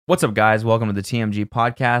What's up, guys? Welcome to the TMG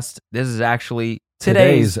podcast. This is actually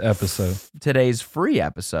Today's episode. Today's free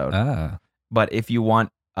episode. But if you want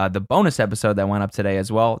the bonus episode that went up today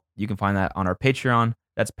as well, you can find that on our Patreon.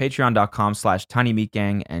 That's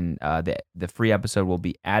patreon.com/tinymeatgang, and the free episode will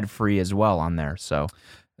be ad-free as well on there. So,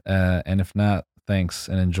 and if not, thanks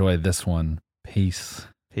and enjoy this one. Peace.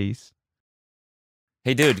 Hey,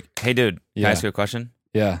 dude. Can I ask you a question?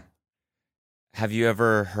 Yeah. Have you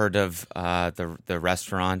ever heard of the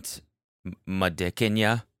restaurant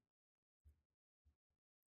Madikinya?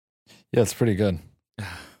 Yeah, it's pretty good.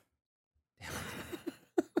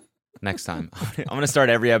 Next time. I'm going to start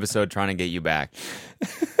every episode trying to get you back.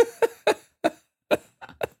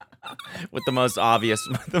 With the most obvious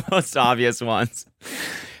ones.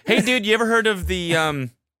 Hey, dude, you ever heard of the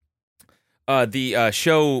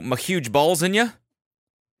show My Huge Balls in Ya?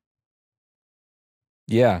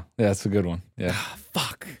 Yeah, that's a good one. Yeah.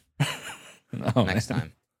 Fuck. No, Next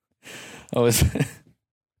time. I was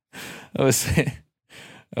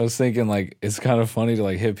thinking, like, it's kind of funny to,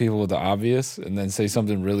 like, hit people with the obvious and then say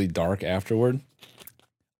something really dark afterward.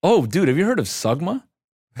 Oh, dude, have you heard of Sugma?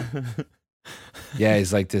 Yeah,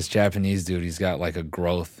 he's like this Japanese dude. He's got, like, a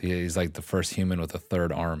growth. He's like the first human with a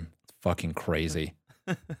third arm. It's fucking crazy.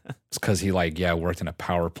 It's because he, like, worked in a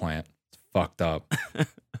power plant. It's fucked up.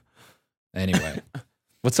 Anyway,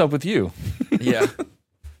 what's up with you?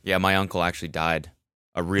 Yeah, my uncle actually died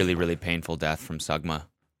a really, really painful death from Sugma.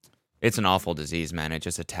 It's an awful disease, man. It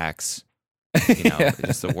just attacks,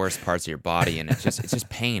 just the worst parts of your body, and it's just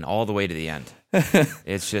pain all the way to the end.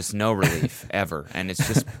 It's just no relief ever, and it's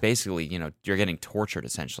just basically, you're getting tortured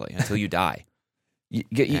essentially until you die.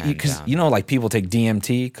 Because like people take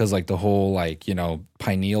DMT because like the whole like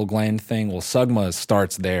pineal gland thing. Well, Sugma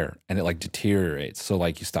starts there, and it like deteriorates. So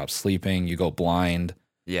like you stop sleeping, you go blind.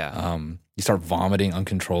 Yeah. You start vomiting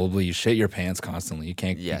uncontrollably. You shit your pants constantly. You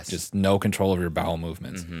can't. Just no control of your bowel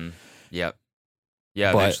movements. Mm-hmm. Yep.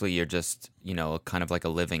 Yeah. Eventually, you're just kind of like a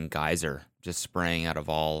living geyser, just spraying out of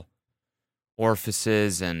all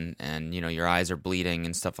orifices, and your eyes are bleeding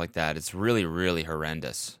and stuff like that. It's really, really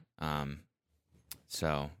horrendous.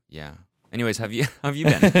 So yeah. Anyways, have you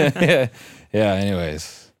been? Yeah.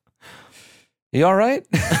 Anyways, you all right,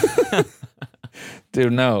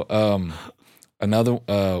 dude? No. Another.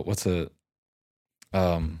 What's a?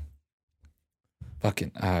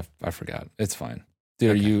 Fucking. I forgot. It's fine,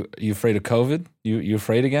 dude. Okay. Are you afraid of COVID? You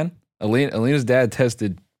afraid again? Alina's dad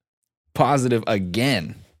tested positive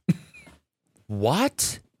again.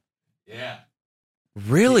 What? Yeah.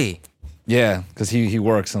 Really? Yeah, because he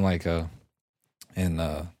works in like in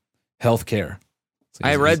healthcare. So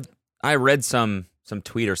I read some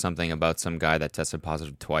tweet or something about some guy that tested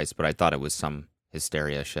positive twice, but I thought it was some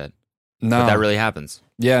hysteria shit. No, but that really happens.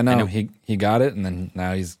 Yeah, no, he got it, and then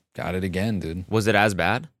now he's got it again, dude. Was it as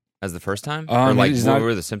bad as the first time? Or like, what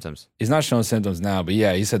were the symptoms? He's not showing symptoms now, but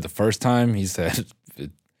yeah, he said the first time, he said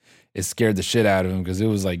it scared the shit out of him because it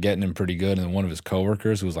was like getting him pretty good, and one of his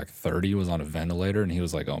coworkers who was like 30 was on a ventilator, and he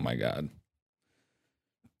was like, "Oh my god."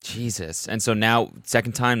 Jesus. And so now,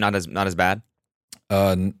 second time, not as bad?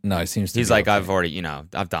 No, it seems to He's be like, okay. I've already,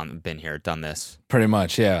 I've been here, done this. Pretty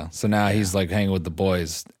much, yeah. So now he's like hanging with the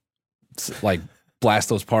boys, like blast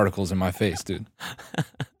those particles in my face, dude.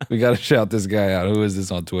 We got to shout this guy out. Who is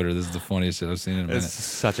this on Twitter? This is the funniest shit I've seen in a minute. It's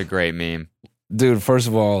such a great meme. Dude, first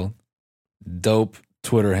of all, dope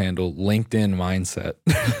Twitter handle, LinkedIn mindset.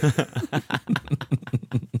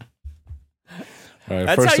 Right,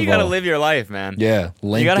 that's how you got to live your life, man. Yeah.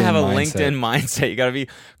 LinkedIn you got to have a LinkedIn mindset. You got to be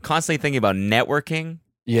constantly thinking about networking.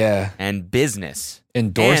 Yeah. And business.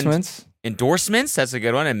 Endorsements. Endorsements, that's a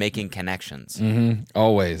good one. And making connections. Mm-hmm.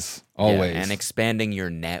 Always. Yeah, and expanding your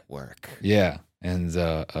network. Yeah. And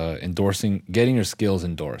endorsing, getting your skills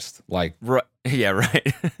endorsed. Like, yeah,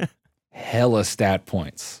 right. Hella stat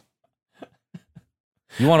points.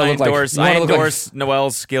 You want to look I endorse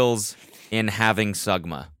Noel's skills in having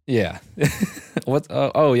Sugma. Yeah. What?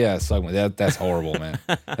 Oh yeah, Sugma. That's horrible, man.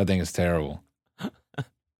 That thing is terrible.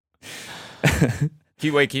 Can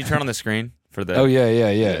you turn on the screen for the? Oh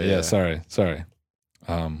yeah. Sorry.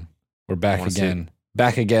 We're back again.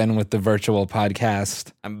 Back again with the virtual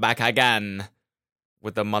podcast. I'm back again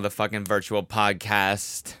with the motherfucking virtual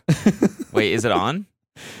podcast. Wait, is it on?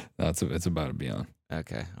 No, it's about to be on.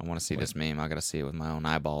 Okay, I want to see this meme. I gotta see it with my own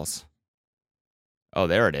eyeballs. Oh,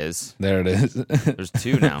 there it is. There it is. There's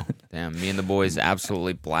two now. Damn, me and the boys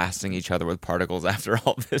absolutely blasting each other with particles after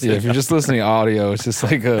all this. Yeah, if you're just listening to audio, it's just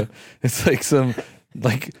like some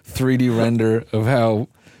like 3D render of how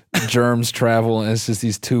germs travel, and it's just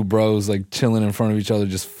these two bros like chilling in front of each other,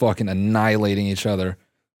 just fucking annihilating each other.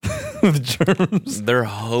 with germs. They're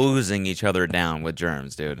hosing each other down with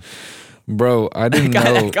germs, dude. Bro, I didn't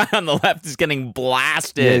know. That guy on the left is getting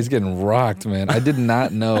blasted. Yeah, he's getting rocked, man. I did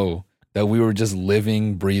not know that we were just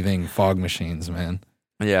living, breathing fog machines, man.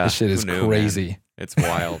 Yeah. This shit is crazy. Man? It's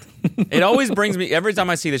wild. It always brings me, every time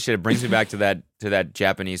I see this shit, it brings me back to that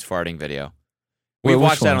Japanese farting video. We've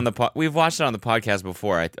watched that on the podcast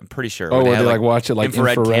before. I'm pretty sure. Oh, where they like watch it like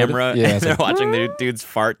infrared camera. Yeah, and they're watching the dude's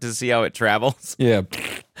fart to see how it travels. Yeah.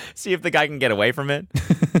 See if the guy can get away from it.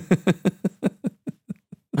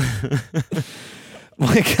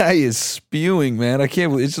 My guy is spewing, man. I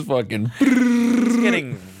can't believe it's just fucking. He's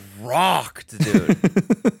getting rocked, dude.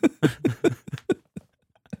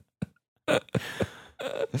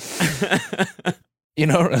 You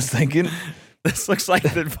know what I was thinking? This looks like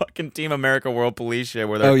the fucking Team America World Police shit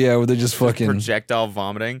where they're where they're just fucking projectile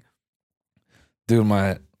vomiting. Dude,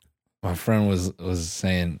 my friend was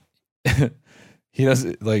saying he does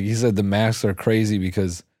like he said the masks are crazy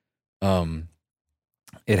because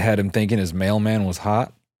it had him thinking his mailman was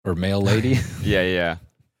hot or mail lady. Yeah.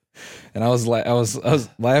 And I was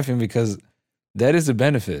laughing because that is a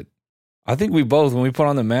benefit. I think we both, when we put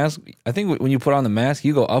on the mask, I think when you put on the mask,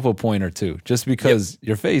 you go up a point or two just because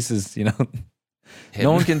your face is, no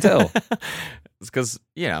one can tell. It's because,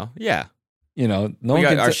 yeah. No one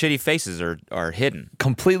can our shitty faces are hidden.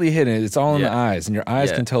 Completely hidden. It's all in the eyes, and your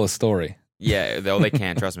eyes can tell a story. Yeah, though they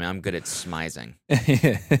can't. Trust me, I'm good at smizing.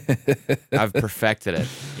 I've perfected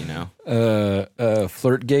it,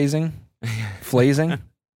 flirt gazing, flazing.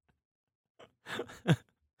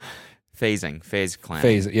 Phase clan.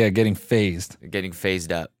 Getting phased. Getting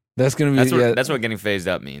phased up. That's gonna be that's what getting phased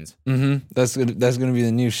up means. Mm-hmm. That's gonna be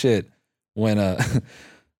the new shit. When oh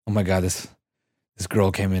my god, this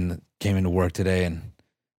girl came into work today, and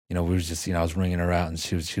we were just I was ringing her out, and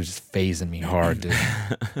she was just phasing me hard, dude.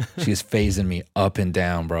 She was phasing me up and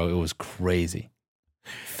down, bro. It was crazy.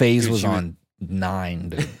 Phase was on 9,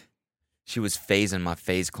 dude. She was phasing my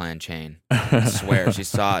Phase Clan chain. I swear, she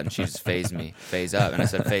saw it and she just phased me. Phase up. And I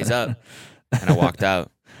said, phase up. And I walked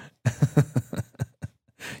out.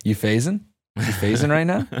 You phasing? You phasing right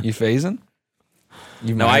now? You phasing?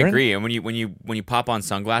 No, I agree. And when you pop on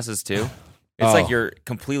sunglasses too, it's like you're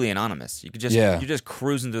completely anonymous. You could just you're just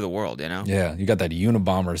cruising through the world, Yeah, you got that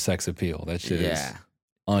Unabomber sex appeal. That shit is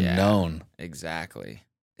unknown. Yeah, exactly.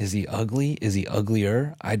 Is he ugly? Is he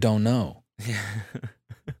uglier? I don't know.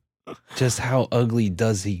 Just how ugly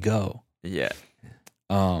does he go? Yeah.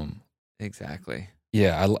 Exactly.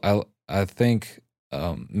 Yeah, I think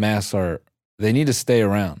masks they need to stay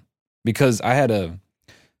around because I had an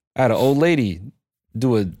old lady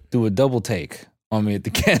do a double take on me at the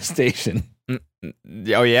gas station.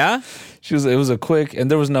 Oh yeah? It was a quick, and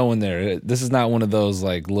there was no one there. This is not one of those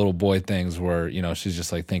like little boy things where, she's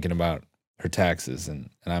just like thinking about her taxes and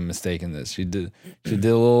I'm mistaking this. She did a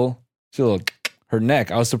little her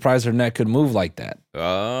neck. I was surprised her neck could move like that.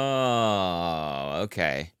 Oh,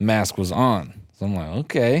 okay. Mask was on. So I'm like,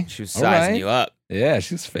 okay. She was sizing you up. Yeah,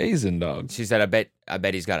 she's phasing, dog. She said, I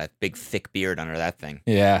bet he's got a big thick beard under that thing.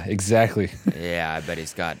 Yeah, exactly. Yeah, I bet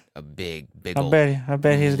he's got a big old I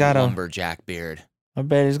bet he's got lumberjack beard. I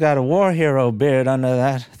bet he's got a war hero beard under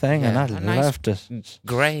that thing, and I'd love to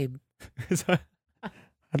gray.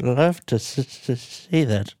 I'd love to see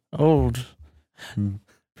that old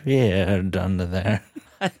beard under there.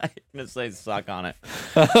 I'm gonna say suck on it.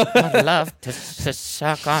 I'd love to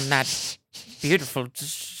suck on that beautiful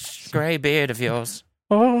gray beard of yours.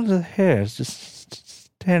 All the hair is just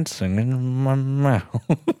dancing in my mouth.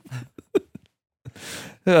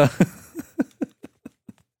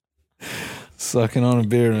 Sucking on a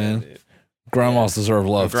beard, man. Grandmas deserve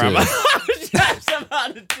love, Grandma. I was just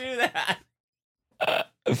about to do that.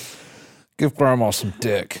 Give Grandma some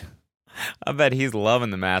dick. I bet he's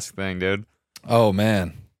loving the mask thing, dude. Oh,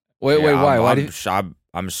 man. Wait, why?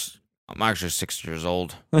 I'm actually 6 years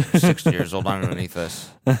old. 60 years old underneath this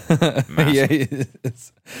mask. Yeah,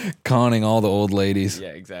 he's conning all the old ladies. Yeah,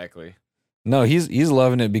 exactly. No, he's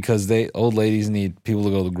loving it because old ladies need people to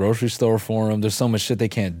go to the grocery store for them. There's so much shit they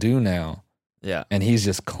can't do now. Yeah. And he's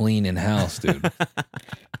just cleaning house, dude.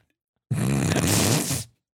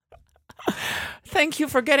 Thank you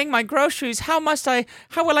for getting my groceries. How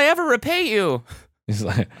will I ever repay you? He's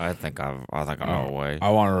like, I think I know a way.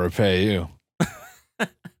 I want to repay you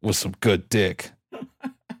with some good dick.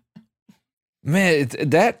 Man,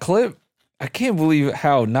 that clip, I can't believe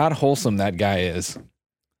how not wholesome that guy is.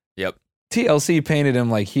 Yep. TLC painted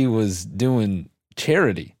him like he was doing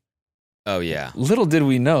charity. Oh, yeah. Little did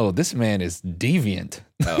we know, this man is deviant.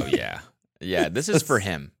 Oh, yeah. Yeah, this is for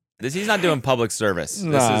him. He's not doing public service.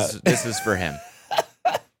 Nah. This is for him.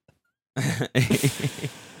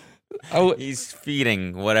 He's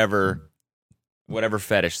feeding whatever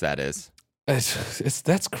fetish that is.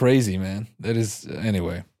 That's crazy, man. That is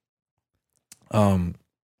anyway. If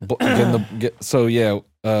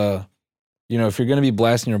you're gonna be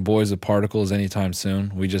blasting your boys with particles anytime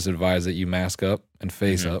soon, we just advise that you mask up and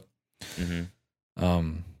face up.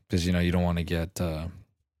 Because you don't want to get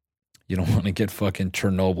fucking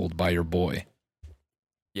Chernobyled by your boy.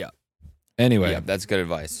 Yeah. Anyway, that's good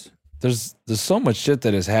advice. There's so much shit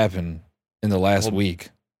that has happened in the last week.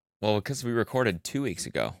 Well, because we recorded 2 weeks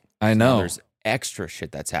ago. I know. There's extra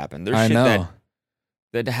shit that's happened. There's shit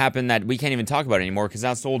that happened that we can't even talk about anymore because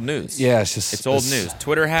that's old news. Yeah, it's old news.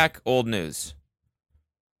 Twitter hack, old news.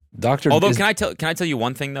 Can I tell you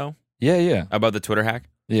one thing though? Yeah. About the Twitter hack?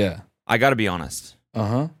 Yeah. I got to be honest.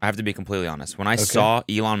 I have to be completely honest. When I saw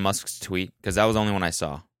Elon Musk's tweet, because that was the only one I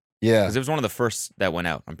saw. Yeah. Because it was one of the first that went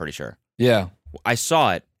out, I'm pretty sure. Yeah. I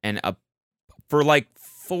saw it, and for like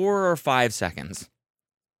 4 or 5 seconds,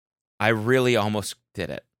 I really almost did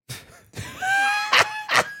it.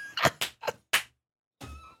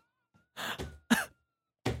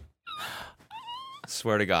 I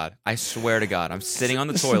swear to God. I'm sitting on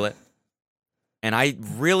the toilet, and I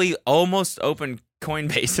really almost opened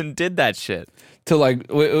Coinbase and did that shit. It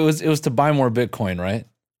was to buy more Bitcoin, right?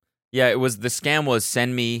 Yeah, the scam was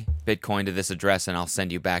send me Bitcoin to this address and I'll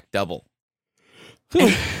send you back double.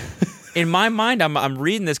 In my mind, I'm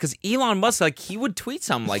reading this because Elon Musk, like, he would tweet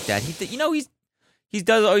something like that. He always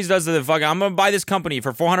does the fucking, I'm gonna buy this company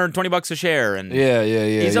for $420 a share, and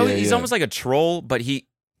he's almost like a troll, but he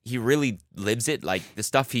really lives it. Like the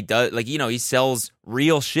stuff he does, like he sells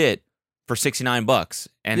real shit for $69,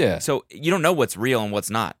 and so you don't know what's real and what's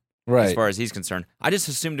not, right? As far as he's concerned, I just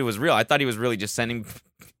assumed it was real. I thought he was really just sending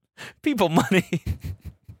people money.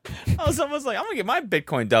 I was almost like, I'm gonna get my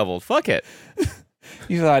Bitcoin doubled. Fuck it.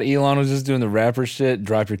 You thought Elon was just doing the rapper shit?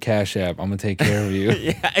 Drop your Cash App. I'm gonna take care of you.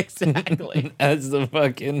 Yeah, exactly. That's the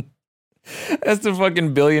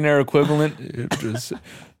fucking billionaire equivalent. Just,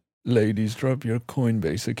 ladies, drop your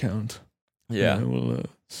Coinbase account. Yeah, I will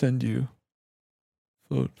send you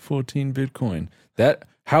 14 Bitcoin.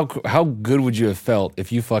 How good would you have felt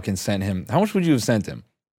if you fucking sent him? How much would you have sent him?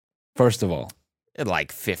 First of all,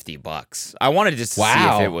 like $50. I wanted just to see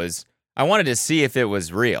if it was. I wanted to see if it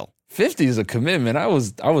was real. 50 is a commitment. I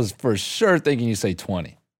was for sure thinking you say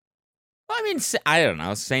 20. I mean, I don't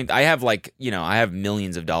know. Same. I have I have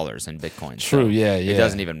millions of dollars in Bitcoin. True. So yeah. It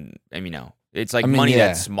doesn't even. It's like money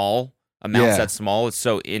that's small. Amounts that small. It's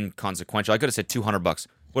so inconsequential. I could have said $200. Would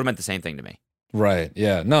have meant the same thing to me. Right.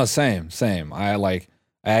 Yeah. No. Same. I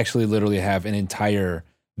actually literally have an entire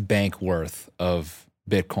bank worth of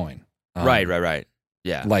Bitcoin. Right.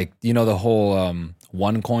 Yeah. Like the whole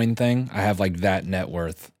OneCoin thing. I have like that net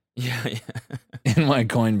worth. Yeah. In my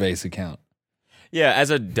Coinbase account. Yeah, as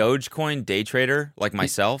a Dogecoin day trader like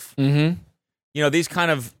myself, I'm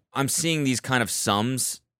seeing these kind of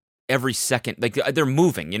sums every second. Like they're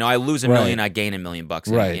moving. I lose $1 million, I gain $1 million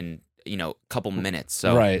in a couple minutes.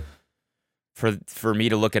 So for me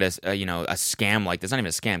to look at a scam like this, not even a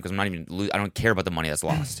scam because I don't care about the money that's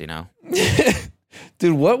lost.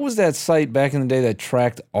 Dude, what was that site back in the day that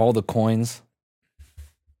tracked all the coins?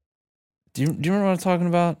 Do you remember what I'm talking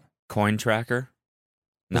about? Coin Tracker?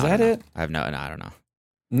 Is that it? I don't know.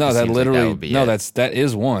 No, that literally that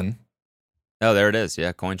is one. Oh, there it is.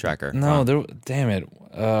 Yeah, Coin Tracker. No, damn it.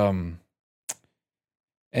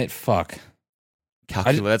 Fuck.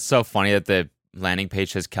 That's so funny that the landing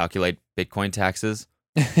page says calculate Bitcoin taxes.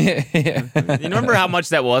 Yeah. You remember how much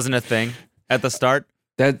that wasn't a thing at the start?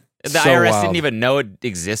 The IRS didn't even know it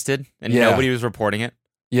existed, and nobody was reporting it.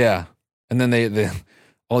 Yeah, and then they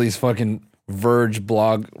all these fucking Verge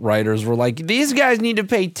blog writers were like, "These guys need to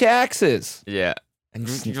pay taxes." Yeah, and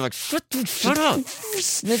you're like, "Shut up!"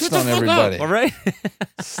 Snitched on everybody. All right,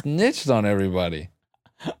 snitched on everybody.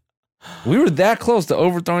 We were that close to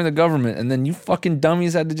overthrowing the government, and then you fucking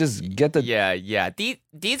dummies had to just get the. Yeah.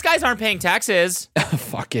 These guys aren't paying taxes.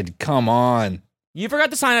 Fucking come on! You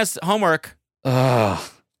forgot to sign us homework. Ugh.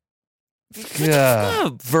 Yeah.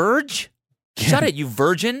 Verge. Shut it, you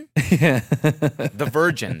virgin. The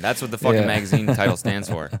Virgin. That's what the fucking magazine title stands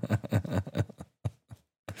for.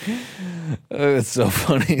 It's so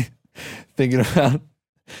funny thinking about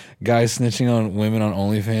guys snitching on women on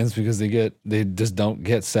OnlyFans because they just don't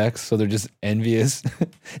get sex, so they're just envious.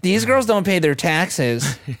 These girls don't pay their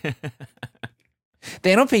taxes.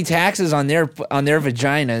 They don't pay taxes on their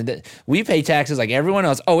vagina. We pay taxes like everyone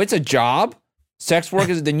else. Oh, it's a job? Sex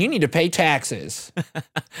workers, then you need to pay taxes.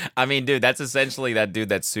 I mean, dude, that's essentially that dude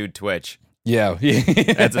that sued Twitch. Yeah.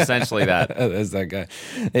 That's essentially that. That's that guy.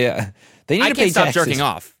 Yeah. They need to pay taxes. I can't stop jerking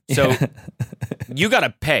off. So you got to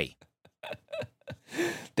pay.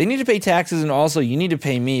 They need to pay taxes, and also you need to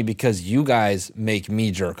pay me because you guys make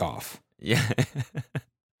me jerk off. Yeah.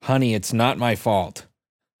 Honey, it's not my fault.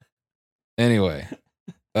 Anyway,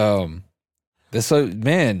 man,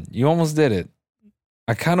 you almost did it.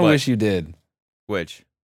 I kind of wish you did. Which?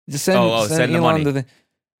 Just send send the Elon money.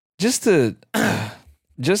 Just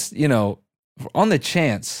on the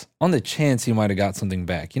chance he might have got something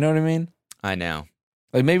back. You know what I mean? I know.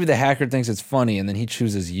 Like maybe the hacker thinks it's funny, and then he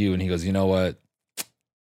chooses you, and he goes, you know what?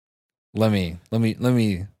 Let me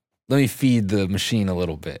feed the machine a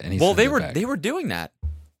little bit. And they were doing that.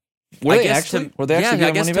 Were they actually? Were they actually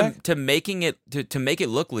getting money back? To making it to make it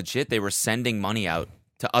look legit, they were sending money out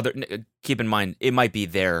to other. Keep in mind, it might be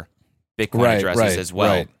their Bitcoin addresses as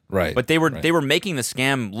well. Right. But they were making the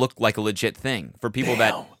scam look like a legit thing for people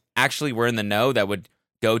that actually were in the know, that would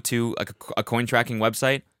go to a coin tracking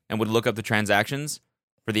website and would look up the transactions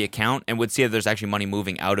for the account and would see that there's actually money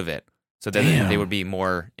moving out of it. So then they would be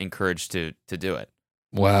more encouraged to do it.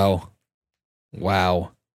 Wow.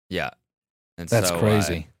 Yeah. And that's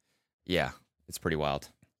crazy. Yeah, it's pretty wild.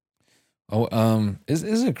 Oh,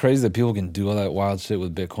 isn't it crazy that people can do all that wild shit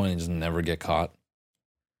with Bitcoin and just never get caught?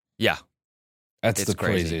 Yeah. That's the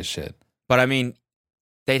craziest shit. But I mean,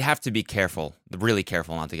 they'd have to be careful, really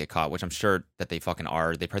careful not to get caught, which I'm sure that they fucking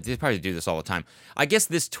are. They probably do this all the time. I guess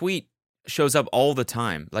this tweet shows up all the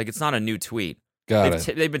time. Like, it's not a new tweet.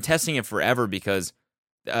 They've been testing it forever because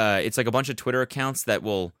it's like a bunch of Twitter accounts that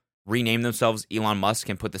will rename themselves Elon Musk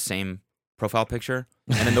and put the same profile picture,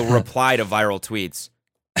 and then they'll reply to viral tweets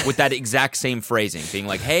with that exact same phrasing, being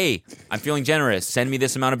like, hey, I'm feeling generous. Send me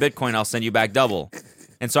this amount of Bitcoin. I'll send you back double.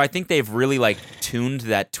 And so I think they've really like tuned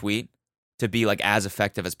that tweet to be like as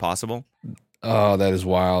effective as possible. Oh, that is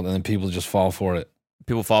wild. And then people just fall for it.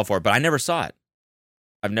 People fall for it, but I never saw it.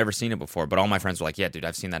 I've never seen it before, but all my friends were like, yeah, dude,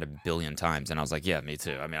 I've seen that a billion times. And I was like, yeah, me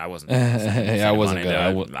too. I mean, I wasn't going to I wasn't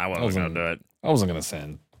going to do it. I wasn't going to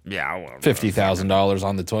send $50,000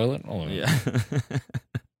 on the toilet. Oh, yeah.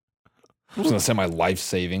 I was going to send my life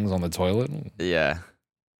savings on the toilet. Yeah.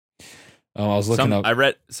 I was looking up. I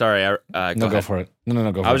read, sorry. Go for it.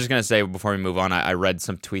 No, go for it. I was just going to say before we move on, I read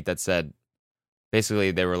some tweet that said,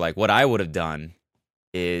 basically they were like, what I would have done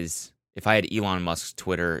is, if I had Elon Musk's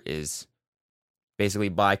Twitter, is basically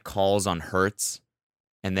buy calls on Hertz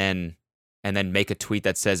and then make a tweet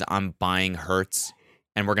that says I'm buying Hertz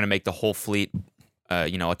and we're going to make the whole fleet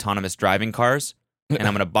autonomous driving cars, and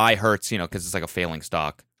I'm going to buy Hertz, because it's like a failing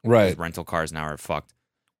stock. Right. Rental cars now are fucked.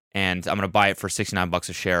 And I'm going to buy it for $69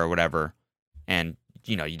 a share or whatever. And,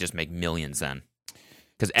 you just make millions then.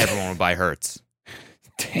 Because everyone would buy Hertz.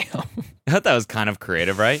 Damn. I thought that was kind of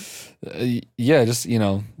creative, right? Yeah, just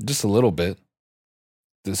a little bit.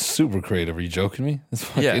 This is super creative. Are you joking me?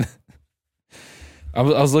 Yeah. I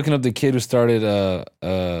was looking up the kid who started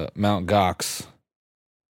Mount Gox.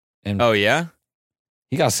 And oh, yeah?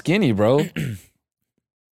 He got skinny, bro.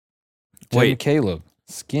 Wait. Caleb.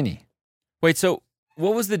 Skinny. Wait, so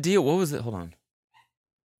what was the deal? What was it? Hold on.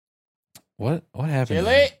 What happened?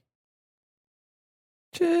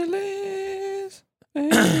 Chili's.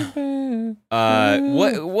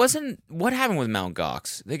 What happened with Mount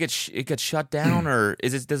Gox? It got shut down, or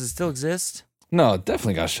does it still exist? No, it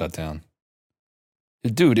definitely got shut down.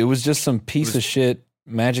 Dude, it was just some piece of shit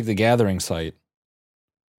Magic the Gathering site.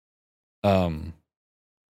 The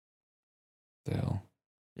hell?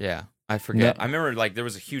 Yeah, I forget. No. I remember there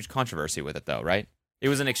was a huge controversy with it though, right? It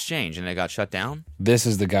was an exchange and it got shut down. This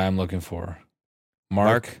is the guy I'm looking for.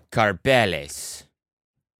 Mark Carpeles.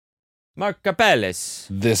 Mark Carpeles.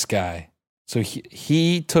 This guy. So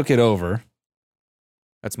he took it over.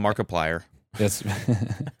 That's Markiplier. That's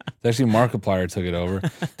actually Markiplier took it over.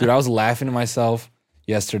 Dude, I was laughing to myself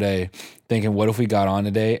yesterday thinking, what if we got on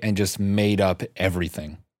today and just made up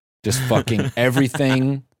everything? Just fucking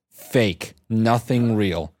everything fake. Nothing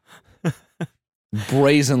real.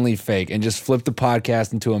 Brazenly fake, and just flip the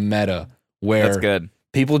podcast into a meta where that's good.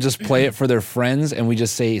 People just play it for their friends and we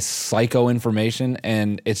just say psycho information,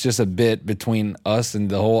 and it's just a bit between us and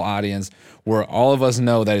the whole audience where all of us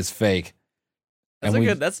know that it's fake.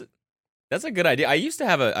 That's that's a good idea. I used to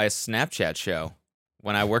have a Snapchat show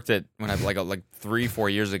when I like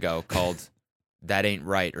 3-4 years ago called That Ain't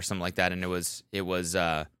Right or something like that, and it was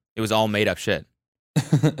all made up shit.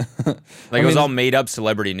 It was all made up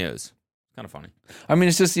celebrity news. Kind of funny. I mean,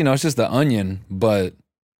 it's just The Onion, but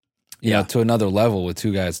you know, to another level with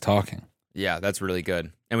two guys talking. Yeah, that's really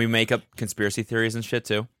good. And we make up conspiracy theories and shit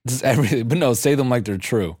too. Just everything, but no, say them like they're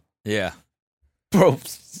true. Yeah, bro.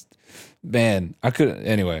 Man, I couldn't.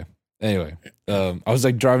 Anyway, I was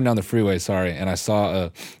like driving down the freeway. Sorry, and I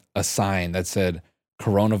saw a sign that said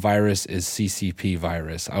coronavirus is CCP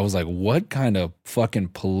virus. I was like, what kind of fucking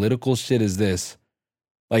political shit is this?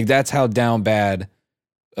 Like, that's how down bad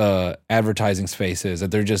advertising space is, that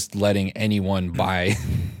they're just letting anyone buy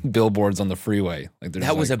billboards on the freeway. Like,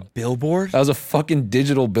 that was a billboard? That was a fucking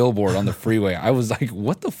digital billboard on the freeway. I was like,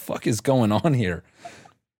 what the fuck is going on here?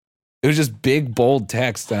 It was just big, bold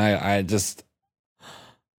text, and I just...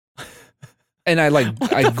 And I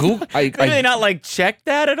Googled... Did they not, like, check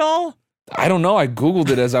that at all? I don't know. I Googled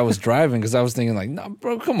it as I was driving because I was thinking, like, no,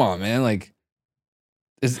 bro, come on, man. Like,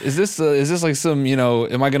 is this like some,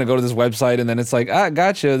 am I going to go to this website and then it's like,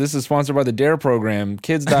 gotcha, this is sponsored by the DARE program.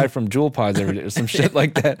 Kids die from Juul pods every day or some shit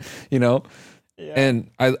like that, Yeah. And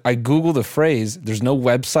I Googled the phrase. There's no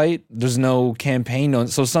website. There's no campaign.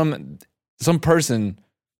 So some person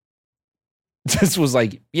just was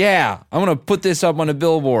like, yeah, I'm going to put this up on a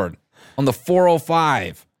billboard on the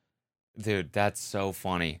 405. Dude, that's so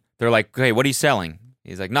funny. They're like, okay, what are you selling?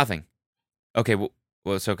 He's like, nothing. Okay, well,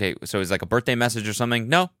 it's okay. So it's like a birthday message or something?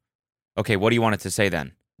 No. Okay, what do you want it to say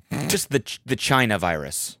then? Just the China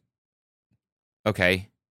virus. Okay.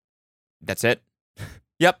 That's it?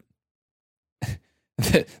 Yep.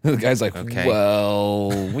 The guy's like, okay.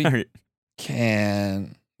 Well, we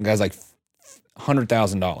can. The guy's like,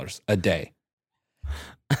 $100,000 a day.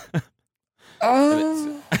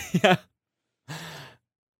 Yeah.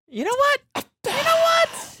 You know what?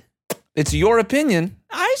 It's your opinion.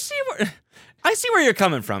 I see where you're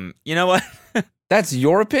coming from. You know what? That's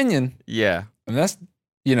your opinion. Yeah. And that's,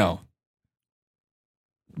 more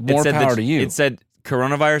power to you. It said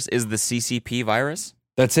coronavirus is the CCP virus?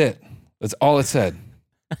 That's it. That's all it said.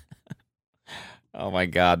 Oh my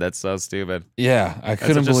God, that's so stupid. Yeah, I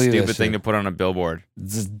couldn't believe it. Stupid thing to put on a billboard.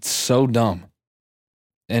 It's so dumb.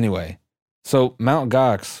 Anyway, so Mount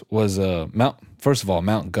Gox was first of all,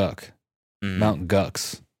 Mount Guck. Mount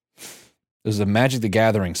Gux. It was a Magic the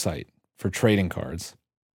Gathering site for trading cards.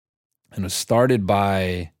 And it was started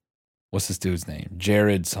by, what's this dude's name?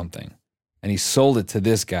 Jared something. And he sold it to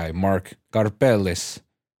this guy, Mark Garpelis.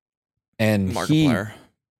 And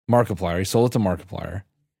Markiplier. He sold it to Markiplier.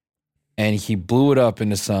 And he blew it up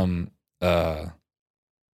into some, did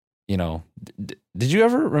you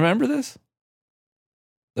ever remember this?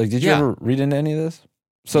 Like, did you ever read into any of this?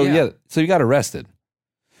 So, so you got arrested.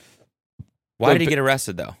 Why did he get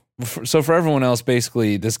arrested, though? So for everyone else,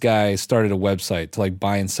 basically, this guy started a website to like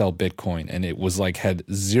buy and sell Bitcoin, and it was like had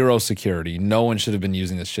zero security. No one should have been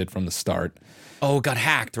using this shit from the start. Oh, it got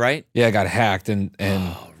hacked, right? Yeah, it got hacked, and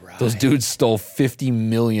right. Those dudes stole 50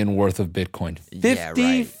 million worth of Bitcoin.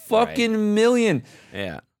 50 fucking million.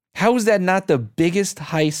 Yeah. How is that not the biggest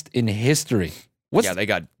heist in history? They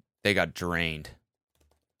got drained.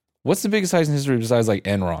 What's the biggest heist in history besides like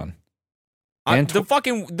Enron?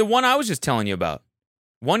 The one I was just telling you about.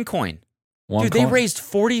 OneCoin. They raised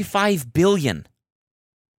 $45 billion.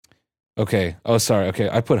 Okay. Oh, sorry.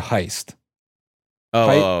 Okay, I put heist.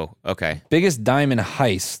 Okay. Biggest diamond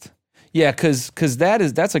heist. Yeah, because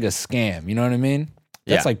that's like a scam. You know what I mean?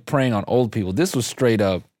 That's like preying on old people. This was straight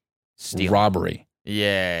up robbery.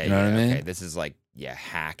 Yeah. You know what I mean? Okay. This is like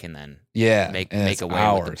hack and then make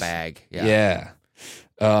away with the bag. Yeah.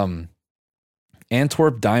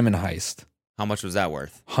 Antwerp diamond heist. How much was that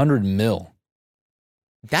worth? 100 mil.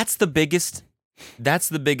 That's the biggest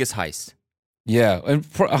heist. Yeah, and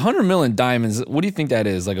for 100 mil in diamonds, what do you think that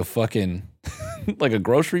is? Like a fucking, like a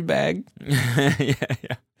grocery bag? Yeah.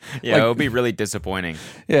 It would be really disappointing.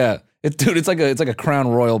 Yeah, it's like a Crown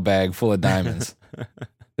Royal bag full of diamonds.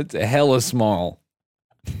 It's hella small.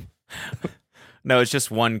 No, it's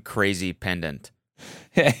just one crazy pendant,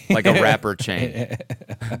 like a rapper chain.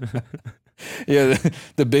 Yeah,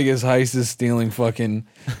 the biggest heist is stealing fucking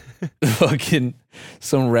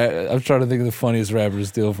some rap. I'm trying to think of the funniest rapper to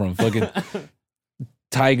steal from. Fucking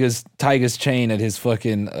Tyga's chain at his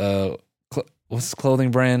fucking what's his clothing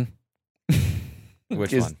brand?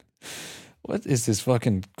 Which one? What is this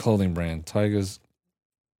fucking clothing brand? Tyga's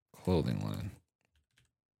clothing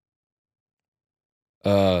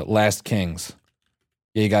line. Last Kings.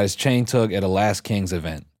 Yeah, he got his chain took at a Last Kings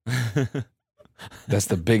event. That's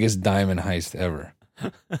the biggest diamond heist ever.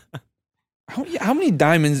 How many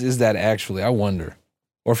diamonds is that actually? I wonder.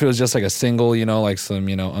 Or if it was just like a single, like some,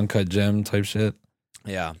 uncut gem type shit.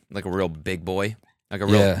 Yeah, like a real big boy. Like a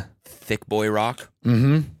real thick boy rock.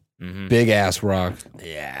 Mm-hmm. Big ass rock.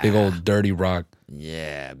 Yeah. Big old dirty rock.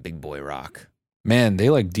 Yeah, big boy rock. Man, they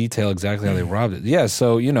like detail exactly how they robbed it. Yeah,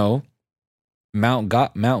 so, Mount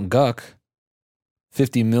Guck,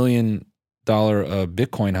 $50 million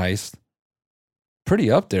Bitcoin heist.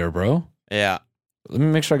 Pretty up there, bro. Yeah. Let me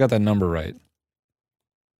make sure I got that number right.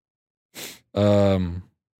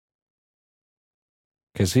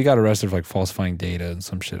 Okay, so he got arrested for like falsifying data and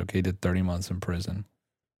some shit. Okay, he did 30 months in prison.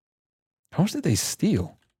 How much did they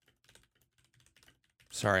steal?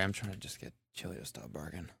 Sorry, I'm trying to just get Chili to stop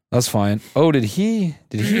barking. That's fine. Oh, did he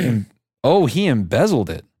oh, he embezzled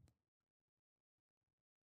it.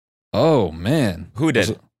 Oh, man. Who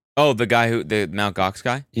did? Oh, the guy the Mount Gox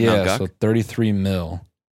guy? Yeah, Mount so 33 mil.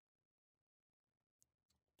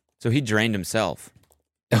 So he drained himself.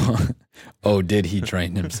 Oh, did he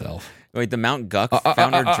drain himself? Wait, the Mount Guck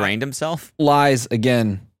founder drained himself? Lies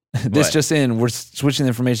again. This What? just in. We're switching the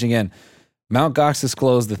information again. Mount Gox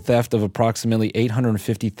disclosed the theft of approximately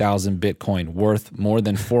 850,000 Bitcoin, worth more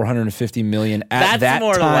than 450 million at that time. That's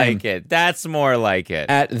more like it. That's more like it.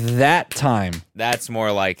 At that time. That's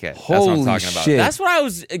more like it. That's Holy what I'm talking about. shit. That's what I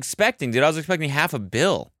was expecting, dude. I was expecting half a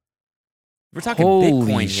bill. We're talking Holy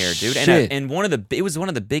Bitcoin here, dude. shit. And it was one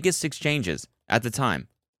of the biggest exchanges at the time.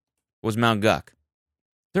 Was Mount Guck.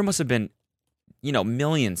 There must have been,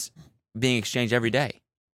 millions being exchanged every day.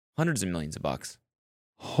 Hundreds of millions of bucks.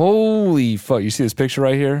 Holy fuck. You see this picture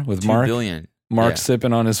right here with 2 Mark? billion. Mark Yeah.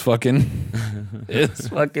 sipping on his fucking his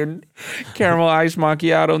fucking caramel ice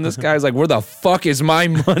macchiato, and this guy's like, where the fuck is my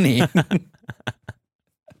money?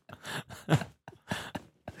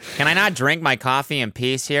 Can I not drink my coffee in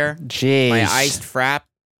peace here? Jeez. My iced frap.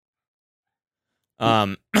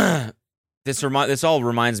 This all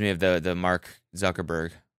reminds me of the Mark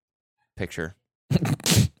Zuckerberg picture.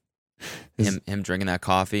 him drinking that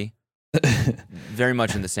coffee. Very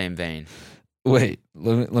much in the same vein. Wait,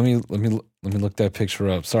 let me look that picture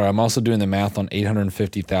up. Sorry, I'm also doing the math on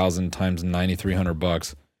 850,000 times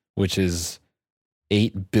 $9,300, which is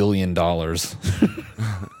 $8 billion.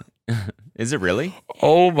 Is it really?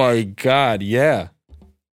 Oh my god, yeah.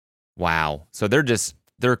 Wow. So they're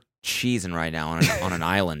cheesing right now on an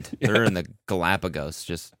island. They're in the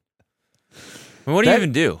Galapagos. What do you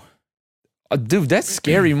even do? Dude, that's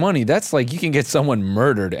scary money. That's like you can get someone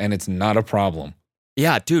murdered and it's not a problem.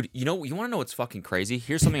 Yeah, dude. You want to know what's fucking crazy?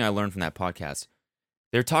 Here's something I learned from that podcast.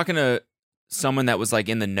 They're talking to someone that was like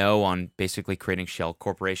in the know on basically creating shell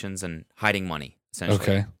corporations and hiding money. Essentially.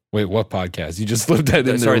 Okay. Wait, what podcast? You just slipped that in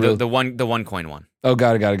there. Sorry, the OneCoin one. Oh,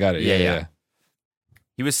 got it. Yeah.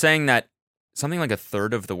 He was saying that something like a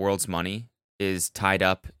third of the world's money is tied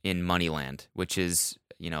up in Moneyland, which is,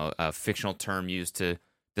 a fictional term used to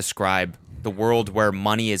describe the world where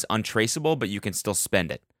money is untraceable, but you can still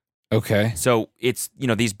spend it. Okay. So it's,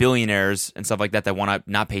 these billionaires and stuff like that want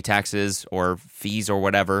to not pay taxes or fees or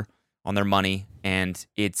whatever on their money. And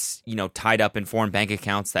it's, tied up in foreign bank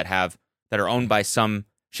accounts that are owned by some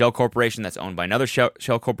shell corporation that's owned by another shell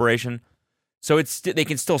corporation. So they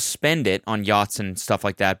can still spend it on yachts and stuff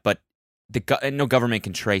like that, but no government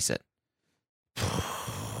can trace it.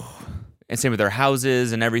 And same with their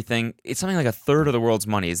houses and everything. It's something like a third of the world's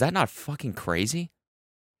money. Is that not fucking crazy?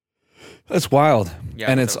 That's wild. Yeah,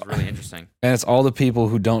 and it's really interesting. And it's all the people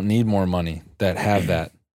who don't need more money that have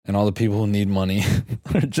that. And all the people who need money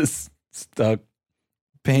are just stuck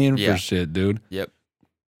paying for shit, dude. Yep.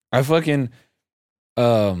 I fucking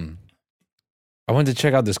I went to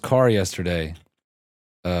check out this car yesterday.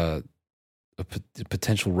 A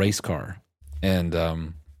potential race car. And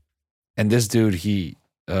this dude, he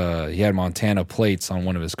had Montana plates on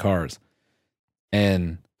one of his cars.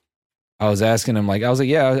 And I was asking him,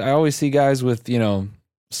 yeah, I always see guys with,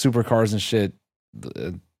 supercars and shit,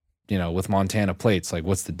 with Montana plates. Like,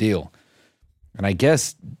 what's the deal? And I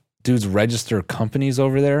guess dudes register companies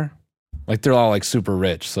over there. Like, they're all like super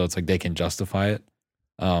rich, so it's like they can justify it.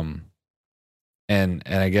 And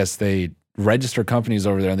I guess they register companies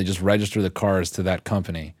over there and they just register the cars to that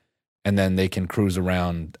company. And then they can cruise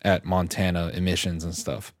around at Montana emissions and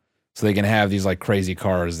stuff. So they can have these like crazy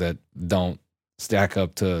cars that don't stack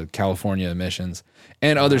up to California emissions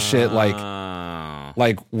and other shit like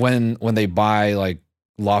when they buy like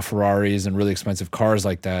LaFerraris and really expensive cars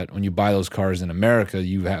like that. When you buy those cars in America,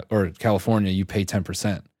 or California, you pay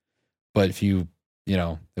 10%. But if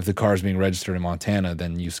if the car is being registered in Montana,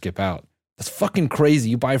 then you skip out. That's fucking crazy.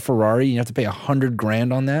 You buy a Ferrari, you have to pay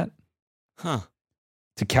 $100,000 on that. Huh.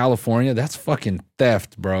 To California, that's fucking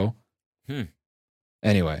theft, bro.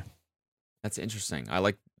 Anyway, that's interesting. I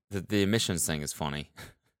like the emissions thing is funny.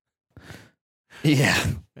 Yeah,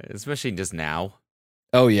 especially just now.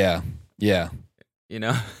 Oh yeah. Yeah.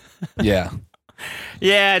 Yeah.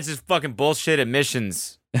 Yeah, it's just fucking bullshit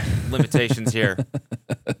emissions limitations here.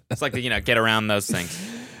 It's like get around those things.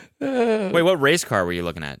 Wait, what race car were you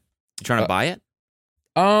looking at? You trying to buy it?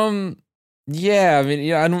 Yeah. I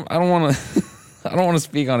mean, I don't want to. I don't want to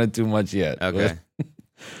speak on it too much yet. Okay.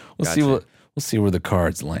 We'll see where the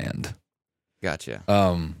cards land. Gotcha.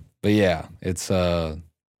 But yeah, it's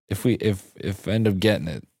if I end up getting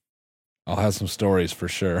it, I'll have some stories for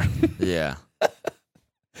sure. Yeah.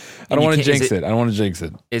 I don't want to jinx it. I don't want to jinx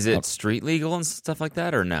it. Is it street legal and stuff like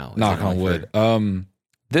that, or no? Knock on wood.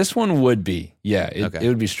 This one would be. Yeah, it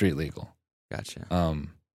would be street legal. Gotcha.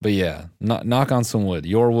 But yeah, knock on some wood.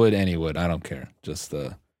 Your wood, any wood. I don't care. Just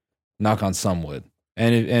knock on some wood.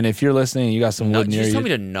 And if you're listening and you got some wood near you. Did you tell me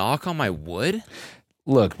to knock on my wood?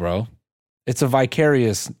 Look, bro. It's a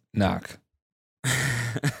vicarious knock.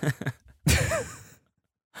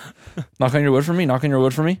 Knock on your wood for me? Knock on your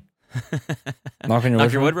wood for me? Knock on your wood.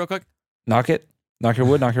 Knock your wood real quick? Knock it. Knock your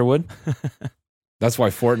wood. Knock your wood. That's why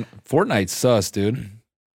Fortnite's sus, dude.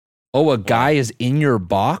 Oh, a guy is in your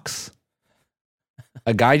box?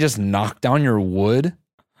 A guy just knocked down your wood?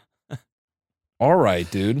 All right,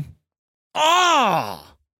 dude.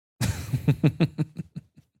 Oh!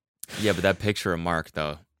 Yeah, but that picture of Mark,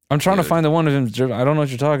 though. I'm trying to find the one of him. I don't know what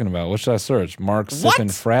you're talking about. What should I search? Mark sipping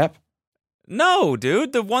frap? No,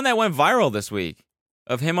 dude. The one that went viral this week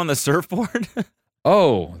of him on the surfboard.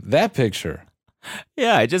 Oh, that picture.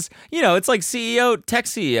 Yeah, just, it's like tech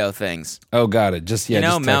CEO things. Oh, got it. Just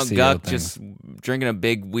Mount Guck just drinking a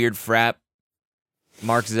big weird frap.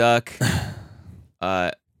 Mark Zuck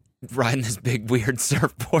riding this big weird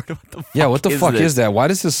surfboard. What the fuck? Yeah, what the fuck is that? Why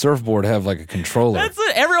does this surfboard have like a controller? That's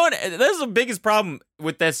the biggest problem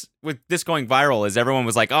with this going viral is everyone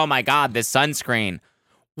was like, "Oh my god, this sunscreen.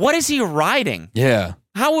 What is he riding?" Yeah.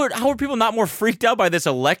 How are people not more freaked out by this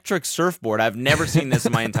electric surfboard? I've never seen this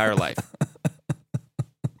in my entire life.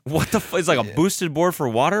 What the fuck? It's like a boosted board for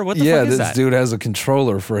water? What the fuck is that? Yeah, this dude has a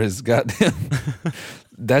controller for his goddamn...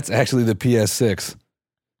 That's actually the PS6.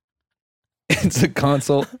 It's a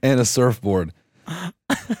console and a surfboard.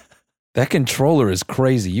 That controller is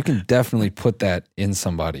crazy. You can definitely put that in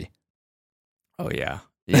somebody. Oh, yeah.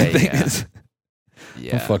 Yeah.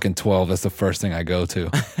 Yeah. I'm fucking 12. That's the first thing I go to.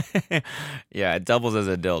 Yeah, it doubles as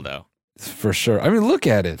a dildo. For sure. I mean, look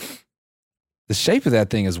at it. The shape of that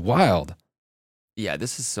thing is wild. Yeah,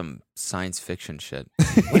 this is some science fiction shit.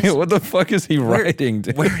 What the fuck is he riding,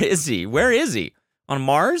 dude? Where is he? Where is he? On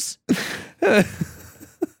Mars?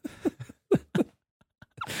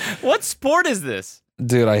 What sport is this?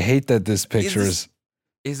 Dude, I hate that this picture is...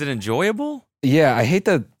 Is it enjoyable? Yeah, I hate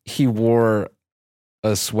that he wore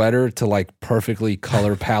a sweater to like perfectly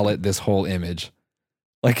color palette this whole image.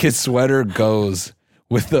 Like his sweater goes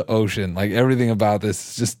with the ocean. Like everything about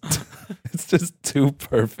this is it's just too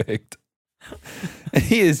perfect. And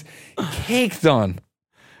he is caked on.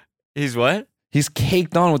 He's what? He's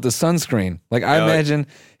caked on with the sunscreen. Like I imagine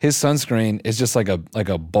his sunscreen is just like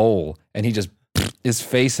a bowl, and he just his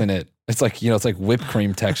face in it. It's like it's like whipped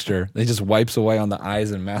cream texture. He just wipes away on the eyes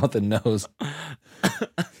and mouth and nose.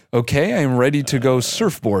 Okay, I'm ready to go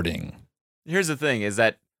surfboarding. Here's the thing: is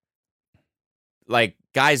that like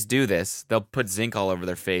guys do this? They'll put zinc all over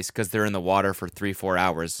their face because they're in the water for 3-4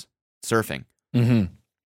 hours surfing. Mm-hmm.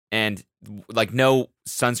 And like no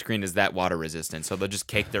sunscreen is that water resistant, so they'll just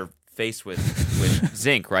cake their face with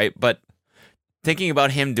zinc, right? But thinking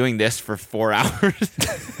about him doing this for 4 hours,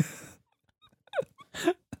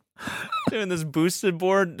 doing this boosted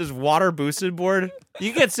board, this water boosted board,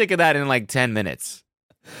 you get sick of that in like 10 minutes.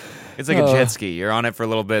 It's like a jet ski. You're on it for a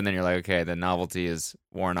little bit, and then you're like, okay, the novelty is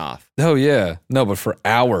worn off. Oh yeah, no, but for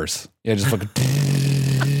hours, yeah, just fucking.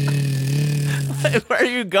 Where are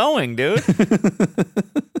you going, dude?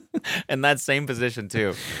 In that same position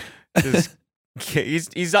too. Just, he's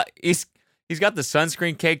got the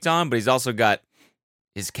sunscreen caked on, but he's also got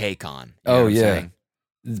his cake on. You know what I'm saying?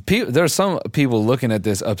 There's some people looking at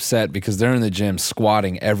this upset because they're in the gym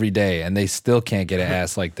squatting every day and they still can't get an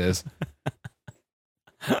ass like this.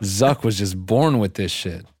 Zuck was just born with this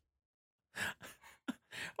shit.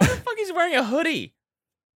 Why the fuck he's wearing a hoodie?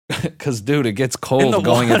 Because, dude, it gets cold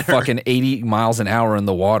going at fucking 80 miles an hour in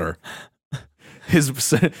the water. His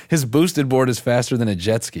boosted board is faster than a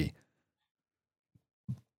jet ski.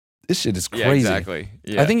 This shit is crazy. Yeah, exactly.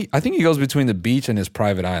 Yeah. I think he goes between the beach and his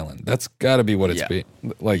private island. That's got to be what it's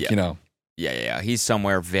like. Yeah. He's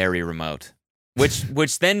somewhere very remote,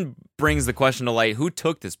 which then brings the question to light: who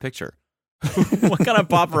took this picture? What kind of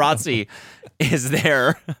paparazzi is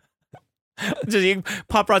there?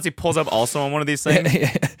 Paparazzi pulls up also on one of these things.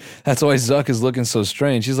 That's why Zuck is looking so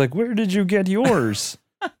strange. He's like, "Where did you get yours?"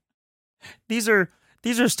 These are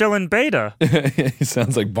still in beta. He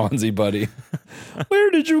sounds like Bonzi Buddy. Where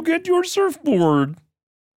did you get your surfboard?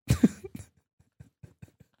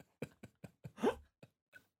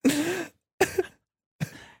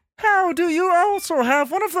 How do you also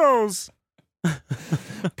have one of those?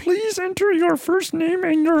 Please enter your first name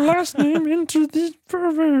and your last name into the...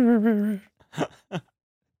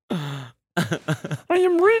 I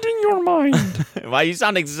am reading your mind. Why, you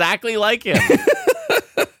sound exactly like him.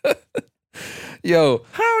 Yo,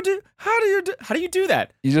 How do you do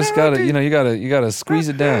that? you just gotta, you gotta squeeze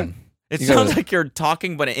it down. It sounds like you're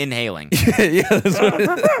talking but inhaling. Yeah, that's what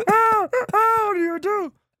How do you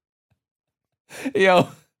do? Yo,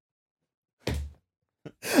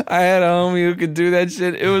 I had a homie who could do that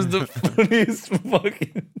shit. It was the funniest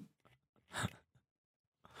fucking.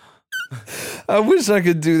 I wish I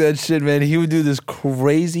could do that shit, man. He would do this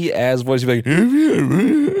crazy ass voice. He'd be like,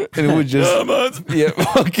 and it would just,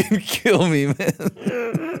 fucking kill me, man.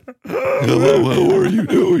 Hello, how are you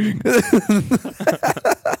doing?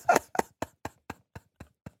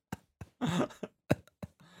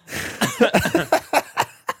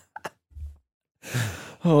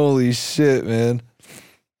 Holy shit, man.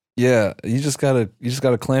 Yeah, you just gotta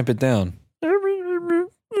clamp it down.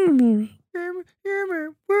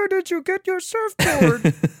 Where did you get your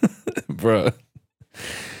surfboard? Bro.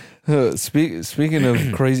 Speaking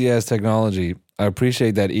of crazy ass technology, I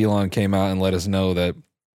appreciate that Elon came out and let us know that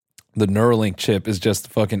the Neuralink chip is just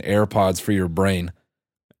fucking AirPods for your brain.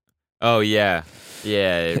 Oh yeah.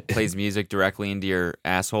 Yeah, it plays music directly into your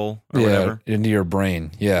asshole or whatever. Into your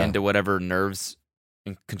brain. Yeah. Into whatever nerves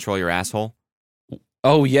control your asshole.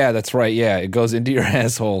 Oh yeah, that's right. Yeah, it goes into your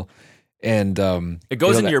asshole and it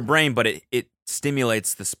goes into your brain, but it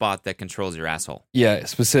stimulates the spot that controls your asshole. Yeah,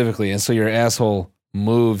 specifically. And so your asshole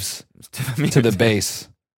moves to the bass.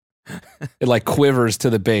 It like quivers to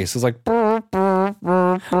the bass. It's like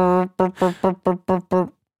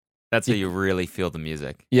that's how you really feel the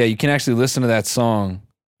music. Yeah, you can actually listen to that song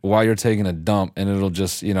while you're taking a dump, and it'll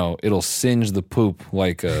just, it'll singe the poop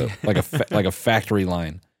like a like a factory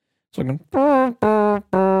line. So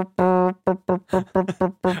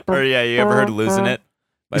or yeah, you ever heard "Losing It"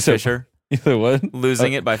 by Fisher? You said what?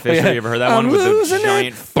 "Losing It" by Fisher. Yeah. You ever heard that one with the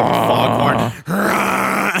giant foghorn?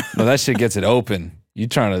 No, that shit gets it open. You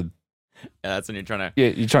trying to? Yeah, that's when you're trying to. Yeah,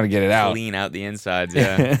 you're trying to get it out. Clean out the insides.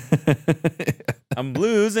 Yeah. I'm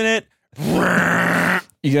losing it.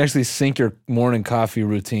 You can actually sync your morning coffee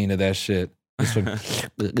routine to that shit.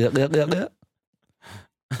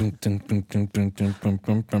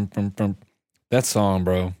 That song,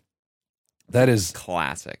 bro. That is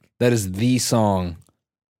classic. That is the song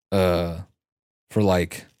for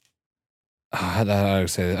like how do I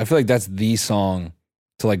say that? I feel like that's the song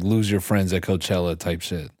to like lose your friends at Coachella type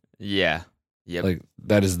shit. Yeah. Yep. Like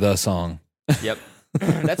that is the song. Yep.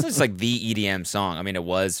 That's just like the EDM song. I mean, it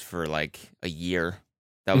was for like a year.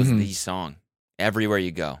 That was the song. Everywhere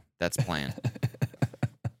you go, that's playing.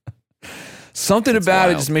 Something it's about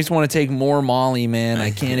wild. It just makes me want to take more Molly, man.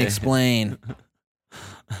 I can't explain.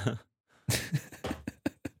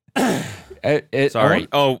 Sorry.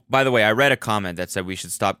 Oh, by the way, I read a comment that said we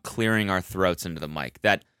should stop clearing our throats into the mic.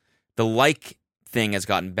 That the like thing has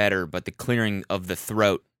gotten better, but the clearing of the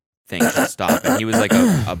throat thing should stop. And he was like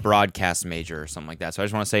a broadcast major or something like that. So I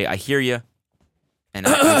just want to say I hear you, and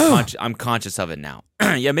I'm conscious of it now.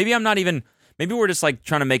 Yeah, maybe I'm not even. Maybe we're just like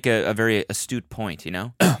trying to make a very astute point, you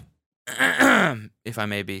know? If I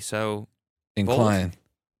may be so inclined,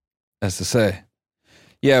 as to say.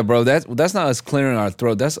 Yeah, bro, that's not us clearing our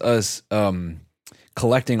throat. That's us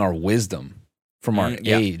collecting our wisdom from our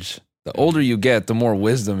age. The older you get, the more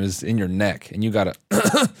wisdom is in your neck, and you gotta.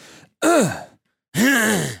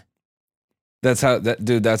 That's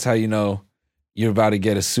how you know you're about to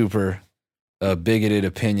get a super bigoted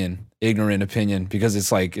opinion, ignorant opinion, because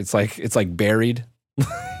it's like buried,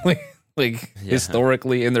 like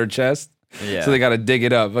historically in their chest. Yeah. So they got to dig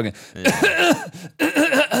it up. Okay. Yeah.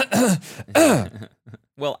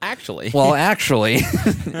 Well, actually, you're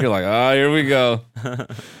like, oh, here we go.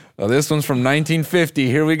 Oh, this one's from 1950.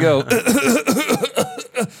 Here we go.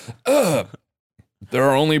 There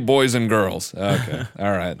are only boys and girls. Okay.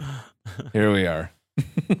 All right. Here we are.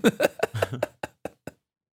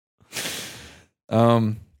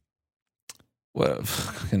 What?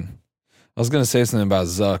 I was gonna say something about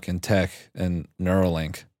Zuck and tech and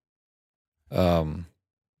Neuralink. The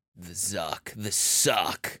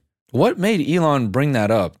suck. What made Elon bring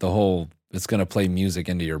that up? The whole it's gonna play music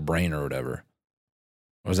into your brain or whatever.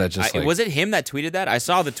 Or was that just was it him that tweeted that? I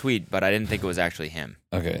saw the tweet, but I didn't think it was actually him.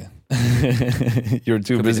 Okay. You were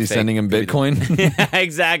too busy sending him Bitcoin? Yeah,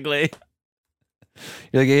 exactly.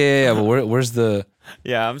 You're like, yeah, but where's the...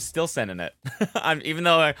 Yeah, I'm still sending it. Even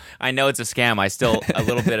though I know it's a scam, a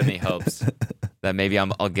little bit of me hopes that maybe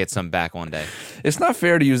I'll get some back one day. It's not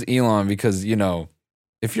fair to use Elon because,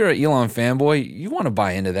 if you're an Elon fanboy, you want to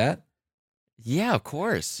buy into that. Yeah, of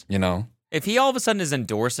course. If he all of a sudden is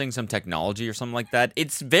endorsing some technology or something like that,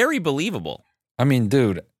 it's very believable. I mean,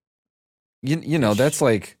 dude, that's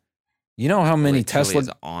like, You know how many Wait, Tilly Tesla...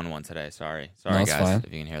 is on one today. Sorry, No, it's guys, fine.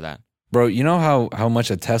 if you can hear that. Bro, you know how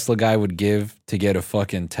much a Tesla guy would give to get a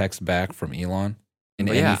fucking text back from Elon in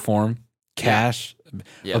Oh, any yeah. form? Cash?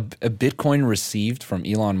 Yeah. A Bitcoin received from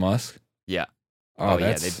Elon Musk? Yeah. Oh,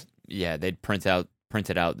 yeah. that's... They'd print out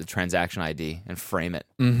the transaction ID and frame it.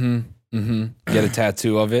 Get a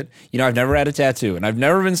tattoo of it. You know, I've never had a tattoo, and I've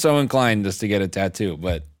never been so inclined just to get a tattoo.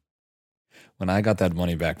 But when I got that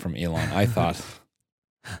money back from Elon, I thought,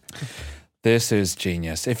 this is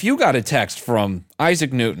genius. If you got a text from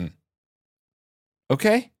Isaac Newton,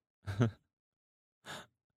 okay?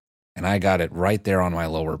 And I got it right there on my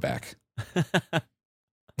lower back.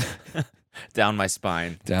 Down my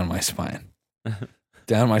spine. Down my spine.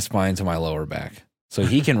 Down my spine to my lower back. So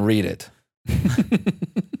he can read it.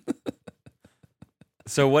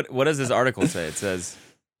 So what does this article say? It says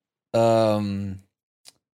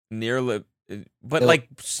nearly, but like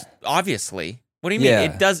obviously. What do you mean?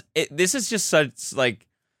 It does. This is just such like,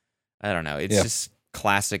 I don't know. It's just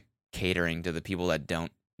classic catering to the people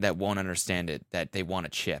that won't understand it, that they want a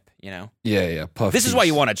chip. You know? Yeah. Puff this piece. is why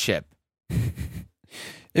you want a chip.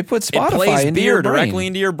 It puts Spotify it plays into beer your brain. directly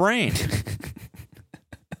into your brain.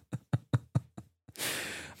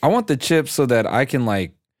 I want the chip so that I can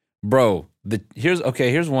like, bro.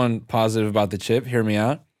 Here's one positive about the chip. Hear me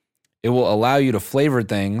out. It will allow you to flavor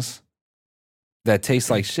things that taste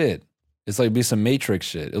like shit. It's like be some Matrix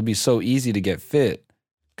shit. It'll be so easy to get fit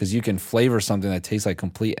because you can flavor something that tastes like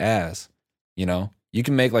complete ass. You know, you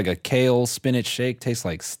can make like a kale spinach shake taste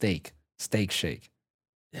like steak shake.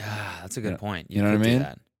 Yeah, that's a good point. You know what I mean?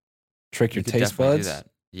 That. Trick your You could taste definitely buds. do that.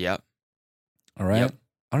 Yep. All right. Yep.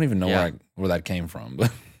 I don't even know where that came from,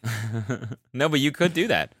 but no, but you could do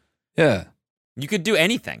that. Yeah. You could do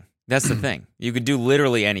anything. That's the thing. You could do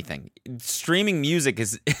literally anything. Streaming music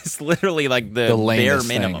is literally like the bare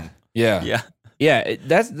minimum. Thing. Yeah.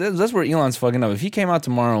 That's where Elon's fucking up. If he came out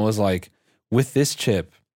tomorrow and was like, with this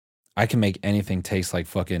chip, I can make anything taste like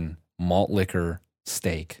fucking malt liquor,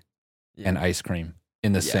 steak, and ice cream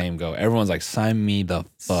in the same go. Everyone's like, sign me the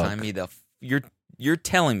fuck. Sign me the. You're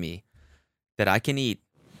telling me that I can eat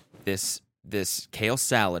this kale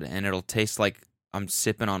salad and it'll taste like I'm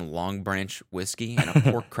sipping on Long Branch whiskey and a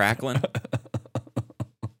pork crackling?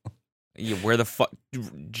 Where the fuck?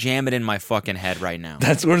 Jam it in my fucking head right now.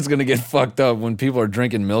 That's where it's gonna get fucked up when people are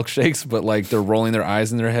drinking milkshakes, but like they're rolling their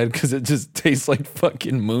eyes in their head because it just tastes like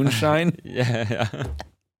fucking moonshine. Yeah.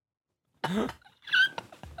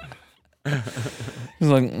 He's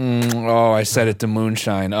like, oh, I set it to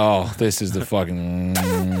moonshine. Oh, this is the fucking.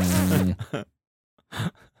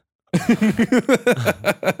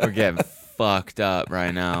 We're getting fucked up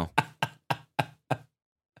right now.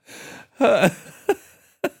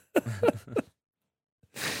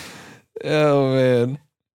 Oh man.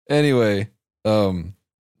 Anyway,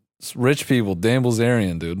 rich people, Dan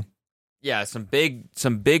Bilzerian, dude. Yeah, some big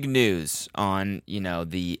news on,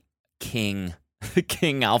 the king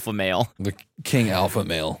alpha male. The king alpha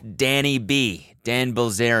male. Dan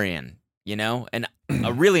Bilzerian, and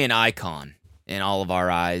really an icon in all of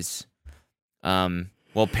our eyes. Well,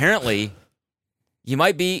 apparently he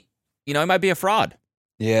might be a fraud.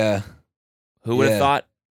 Yeah. Who would have thought?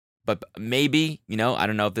 But maybe, I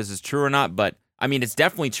don't know if this is true or not, but I mean, it's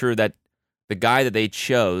definitely true that the guy that they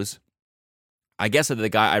chose, I guess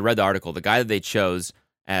I read the article, the guy that they chose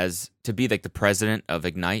as to be like the president of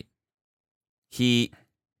Ignite, he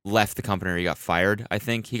left the company or he got fired, I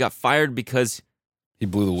think. He got fired because he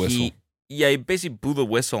blew the whistle. He basically blew the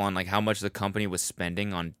whistle on like how much the company was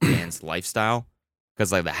spending on Dan's lifestyle.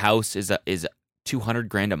 Because like the house is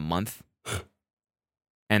 $200,000 a month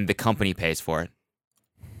and the company pays for it.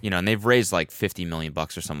 And they've raised like $50 million or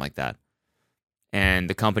something like that. And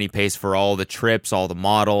the company pays for all the trips, all the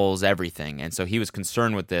models, everything. And so he was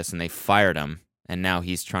concerned with this and they fired him. And now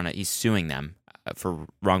he's suing them for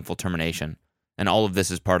wrongful termination. And all of this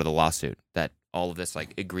is part of the lawsuit, that all of this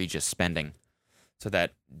like egregious spending so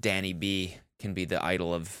that Danny B can be the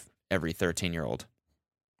idol of every 13-year-old.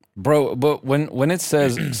 Bro, but when it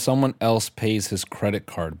says someone else pays his credit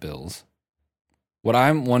card bills, what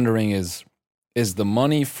I'm wondering is the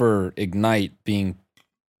money for Ignite being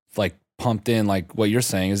like pumped in, like what you're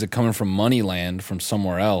saying, is it coming from Moneyland from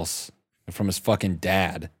somewhere else, from his fucking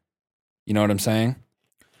dad? You know what I'm saying?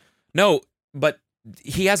 No, but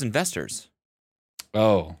he has investors.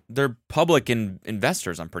 Oh. They're public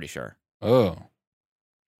investors, I'm pretty sure. Oh.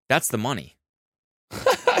 That's the money. Wait,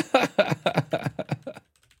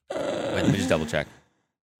 let me just double check.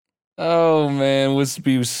 Oh, man. Would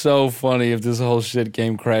be so funny if this whole shit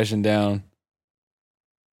came crashing down.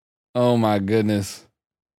 Oh, my goodness.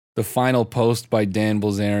 The final post by Dan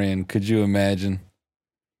Bilzerian. Could you imagine?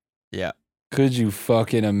 Yeah. Could you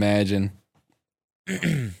fucking imagine?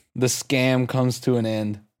 The scam comes to an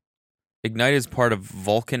end. Ignite is part of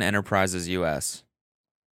Vulcan Enterprises US,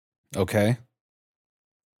 Okay.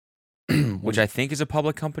 which I think is a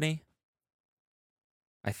public company.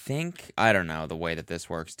 I don't know the way that this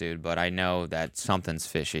works, dude, but I know that something's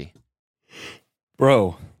fishy.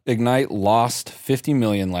 Bro, Ignite lost $50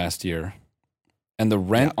 million last year, and the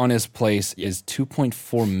rent on his place is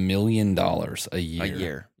 $2.4 million a year. A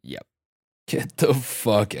year. Yep. Get the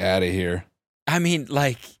fuck out of here. I mean,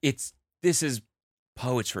 like, this is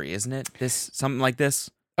poetry, isn't it? Something like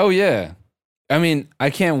this? Oh, yeah. I mean, I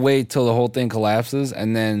can't wait till the whole thing collapses,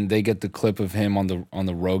 and then they get the clip of him on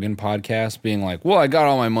the Rogan podcast being like, "Well, I got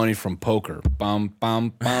all my money from poker." Bum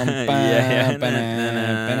bum bum bum. Yeah.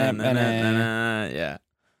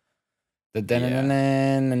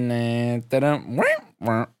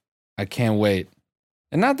 I can't wait.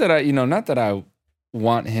 And not that I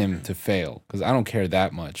want him to fail, because I don't care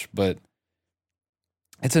that much, but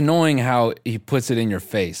it's annoying how he puts it in your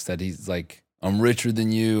face that he's like, I'm richer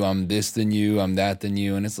than you, I'm this than you, I'm that than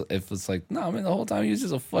you. And it's like, no, I mean, the whole time he was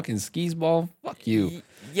just a fucking skis ball. Fuck you.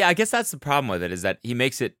 Yeah, I guess that's the problem with it, is that he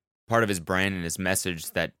makes it part of his brand and his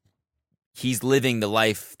message that he's living the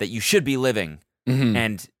life that you should be living. Mm-hmm.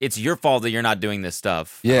 And it's your fault that you're not doing this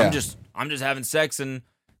stuff. Yeah. I'm just having sex and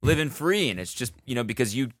living free. And it's just,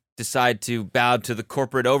 because you decide to bow to the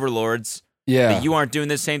corporate overlords, that you aren't doing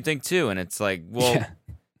the same thing too. And it's like, well... Yeah.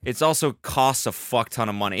 It's also costs a fuck ton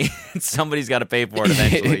of money. Somebody's got to pay for it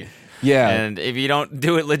eventually. Yeah. And if you don't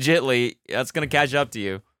do it legitly, that's going to catch up to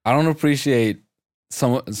you. I don't appreciate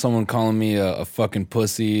someone calling me a fucking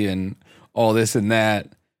pussy and all this and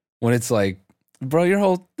that when it's like, bro,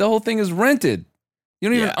 the whole thing is rented. You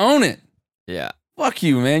don't even own it. Yeah. Fuck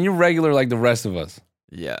you, man. You're regular like the rest of us.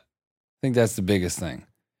 Yeah. I think that's the biggest thing.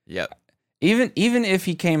 Yep. Even if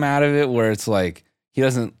he came out of it where it's like he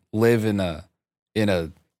doesn't live in a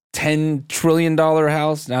 $10 trillion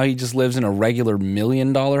house. Now he just lives in a regular $1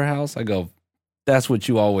 million house. I go, that's what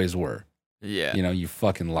you always were. Yeah. You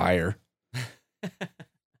fucking liar.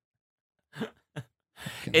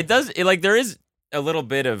 There is a little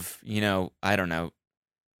bit of, I don't know,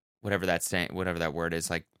 whatever that word is,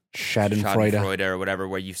 like Schadenfreude or whatever,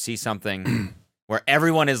 where you see something where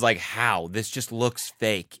everyone is like, how? This just looks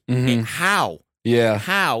fake. Mm-hmm. How? Yeah.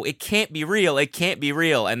 How? It can't be real. It can't be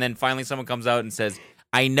real. And then finally someone comes out and says,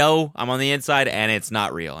 I know I'm on the inside and it's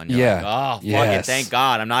not real. And you're like, oh, fuck it. Thank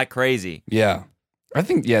God. I'm not crazy. Yeah. I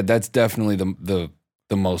think, that's definitely the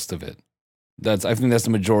most of it. I think that's the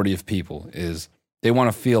majority of people is they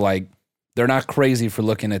want to feel like they're not crazy for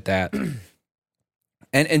looking at that.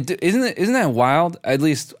 and isn't that wild? At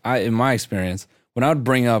least in my experience, when I would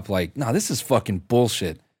bring up like, no, this is fucking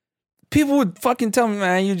bullshit. People would fucking tell me,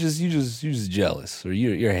 man, you just jealous or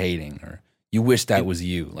you're hating or you wish that was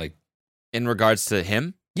you. Like, in regards to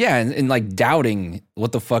him? Yeah, and like doubting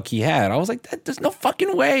what the fuck he had. I was like, there's no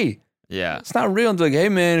fucking way. Yeah. It's not real. It's like, hey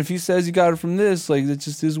man, if he says he got it from this, like it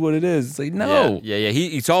just is what it is. It's like, no. Yeah.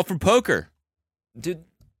 It's all from poker. Dude,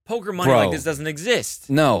 poker money like this doesn't exist.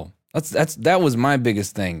 No. That was my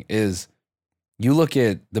biggest thing is you look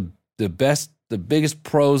at the biggest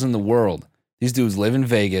pros in the world. These dudes live in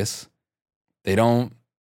Vegas. They don't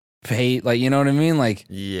pay, like, you know what I mean? Like,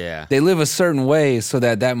 yeah, they live a certain way so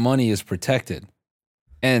that money is protected.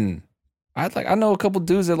 And I know a couple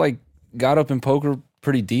dudes that like got up in poker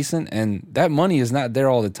pretty decent, and that money is not there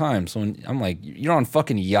all the time. So when I'm like, you're on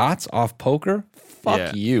fucking yachts off poker?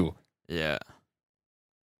 Fuck you. Yeah.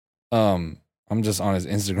 I'm just on his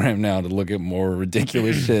Instagram now to look at more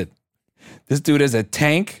ridiculous shit. This dude has a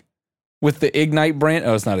tank with the Ignite brand.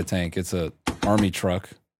 Oh, it's not a tank. It's a army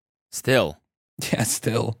truck. Still. Yeah,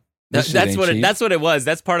 still. That's what it was.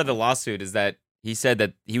 That's part of the lawsuit, is that he said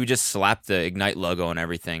that he would just slap the Ignite logo and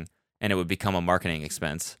everything, and it would become a marketing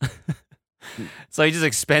expense. So he's just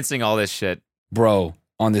expensing all this shit. Bro,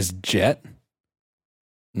 on this jet?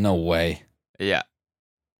 No way. Yeah.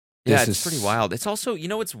 It's pretty wild. It's also,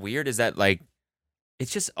 what's weird is that, like,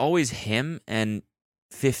 it's just always him and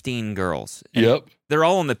 15 girls. And yep. They're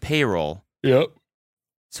all on the payroll. Yep.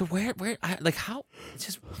 So how? It's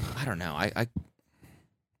just, I don't know. I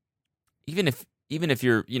even if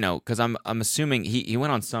you're, because I'm assuming he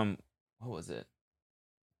went on some, what was it?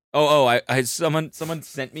 Someone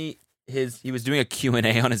sent me he was doing a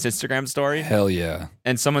Q&A on his Instagram story. Hell yeah.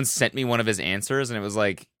 And someone sent me one of his answers, and it was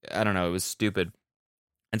like, I don't know, it was stupid.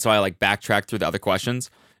 And so I like backtracked through the other questions,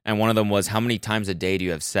 and one of them was, how many times a day do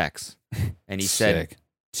you have sex? And he said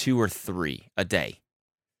 2 or 3 a day.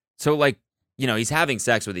 So like, he's having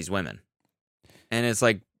sex with these women. And it's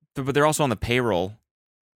like, but they're also on the payroll.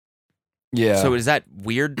 Yeah. So is that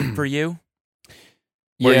weird for you?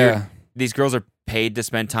 Yeah. These girls are paid to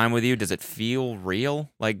spend time with you. Does it feel real?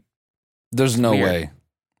 Like, There's no weird. way.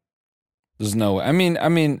 There's no way. I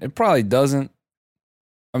mean, it probably doesn't.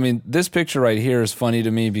 I mean, this picture right here is funny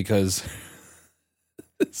to me because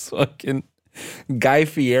this fucking Guy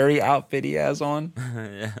Fieri outfit he has on.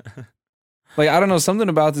 Yeah. Like, I don't know. Something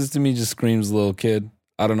about this to me just screams little kid.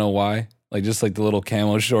 I don't know why. Like, just like the little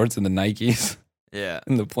camo shorts and the Nikes Yeah.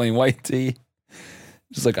 and the plain white tee.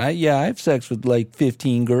 Just like, I have sex with like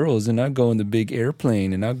 15 girls and I go in the big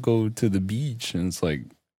airplane and I go to the beach. And it's like,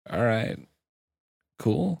 all right,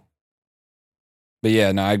 cool. But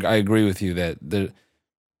yeah, no, I agree with you that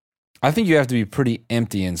I think you have to be pretty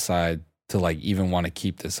empty inside to like even want to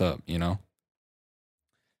keep this up, you know?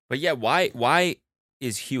 But yeah, why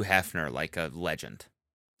is Hugh Hefner like a legend?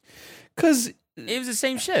 Because It was the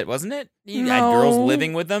same shit, wasn't it? You had girls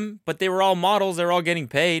living with them, but they were all models. They were all getting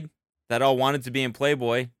paid. That all wanted to be in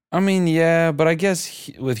Playboy. I mean, yeah, but I guess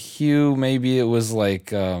with Hugh, maybe it was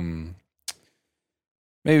like, maybe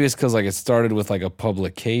it's because like it started with like a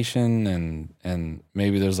publication and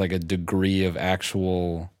maybe there's like a degree of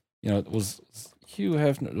actual, you know, was Hugh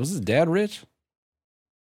Hefner, was his dad rich?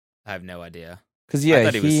 I have no idea. Because yeah, I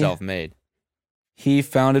thought he was self-made. He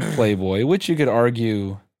founded Playboy, which you could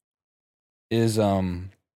argue is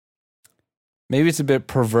maybe it's a bit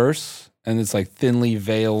perverse and it's like thinly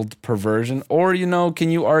veiled perversion, or you know,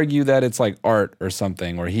 can you argue that it's like art or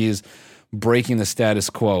something where he's breaking the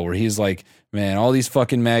status quo, where he's like, man, all these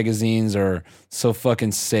fucking magazines are so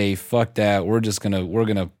fucking safe, fuck that, we're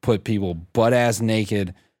gonna put people butt ass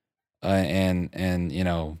naked and you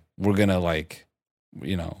know, we're gonna like,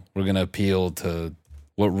 you know, we're gonna appeal to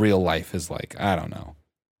what real life is like. I don't know.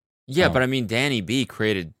 Yeah, but I mean, Danny B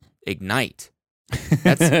created Ignite.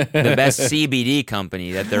 That's the best CBD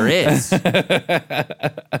company that there is.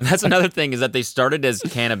 That's another thing, is that they started as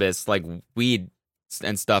cannabis, like weed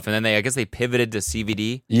and stuff, and then I guess they pivoted to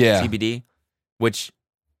CBD. Yeah. CBD, which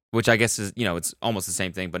I guess is, you know, it's almost the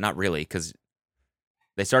same thing, but not really, because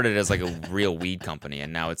they started as like a real weed company,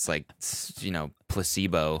 and now it's like, you know,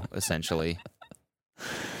 placebo essentially.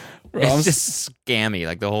 Bro, it's just scammy,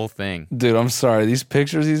 like the whole thing. Dude, I'm sorry. These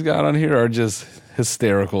pictures he's got on here are just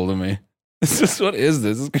hysterical to me. It's just, what is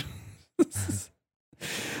this?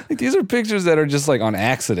 Like, these are pictures that are just like on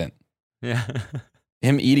accident. Yeah.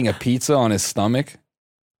 Him eating a pizza on his stomach.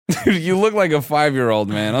 Dude, you look like a 5-year-old,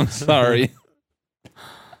 man. I'm sorry.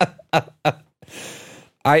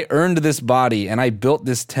 I earned this body and I built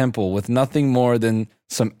this temple with nothing more than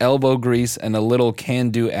some elbow grease and a little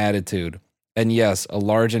can-do attitude. And yes, a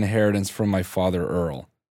large inheritance from my father, Earl.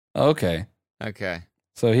 Okay. Okay.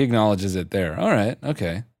 So he acknowledges it there. All right.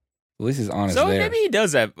 Okay. At least he's honest there. So maybe he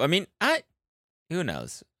does have, I mean, who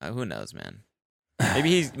knows? Who knows, man?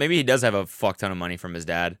 Maybe he does have a fuck ton of money from his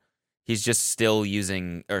dad. He's just still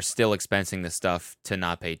using or still expensing the stuff to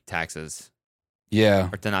not pay taxes. Yeah.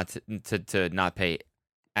 Or to not pay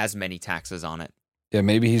as many taxes on it. Yeah,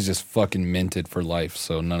 maybe he's just fucking minted for life,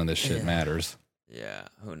 so none of this shit matters. Yeah,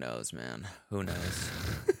 who knows, man? Who knows?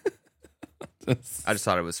 I just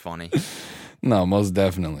thought it was funny. No, most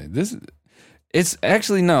definitely. It's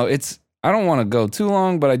actually, no, I don't want to go too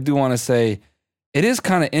long, but I do want to say it is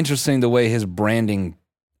kind of interesting the way his branding,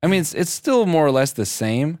 I mean, it's still more or less the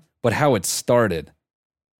same, but how it started.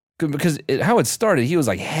 Because how it started, he was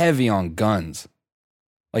like heavy on guns.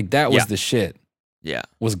 Like that was the shit. Yeah.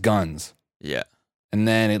 Was guns. Yeah. And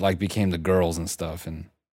then it like became the girls and stuff, and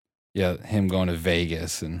yeah, him going to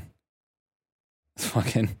Vegas and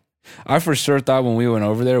fucking. I for sure thought when we went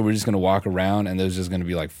over there, we were just gonna walk around and there was just gonna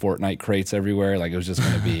be like Fortnite crates everywhere. Like it was just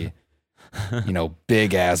gonna be, you know,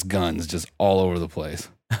 big ass guns just all over the place.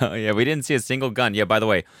 Oh yeah, we didn't see a single gun. Yeah, by the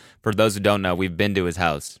way, for those who don't know, we've been to his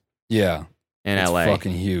house. Yeah, in it's LA,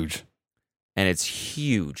 fucking huge, and it's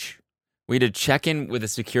huge. We had to check in with the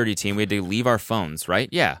security team. We had to leave our phones, right?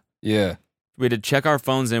 Yeah. Yeah. We had to check our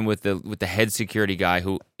phones in with the head security guy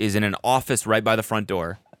who is in an office right by the front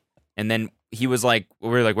door. And then he was like, we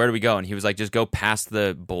were like, where do we go? And he was like, just go past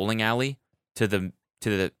the bowling alley to the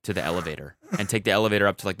elevator and take the elevator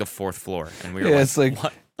up to like the 4th floor. And we were it's like,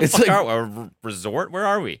 what? It's like a resort. Where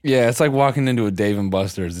are we? Yeah, it's like walking into a Dave and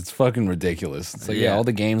Buster's. It's fucking ridiculous. It's like, yeah, all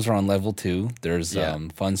the games are on level 2. There's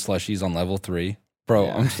fun slushies on level 3.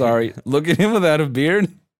 Bro, I'm sorry. Look at him without a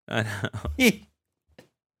beard. I know. He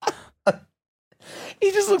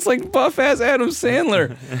just looks like buff ass Adam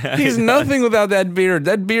Sandler. He's nothing without that beard.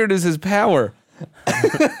 That beard is his power.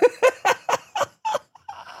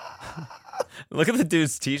 Look at the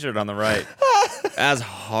dude's t-shirt on the right. As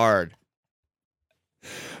hard.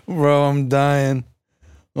 Bro, I'm dying.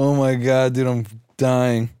 Oh my God, dude, I'm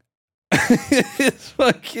dying. It's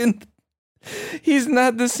fucking. He's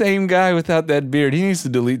not the same guy without that beard. He needs to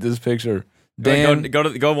delete this picture. Dan,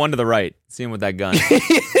 Go one to the right. See him with that gun.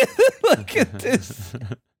 look at this.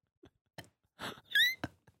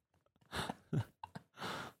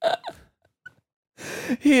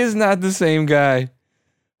 He is not the same guy.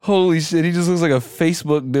 Holy shit, he just looks like a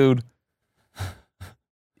Facebook dude.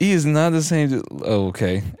 He is not the same dude. Oh,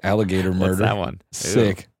 okay. Alligator murder. What's that one?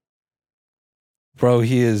 Sick. Ew. Bro,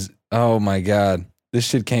 he is. Oh my God. This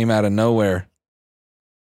shit came out of nowhere.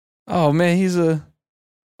 Oh man, he's a.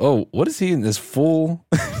 Oh, what is he in this full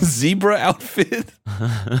zebra outfit?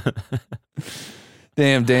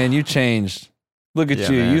 Damn, Dan, you changed. Look at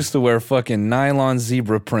you. Man. You used to wear fucking nylon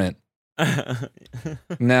zebra print.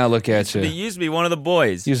 Now look at you. He used to be one of the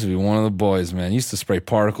boys. Used to be one of the boys, man. Used to spray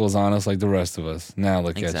particles on us like the rest of us. Now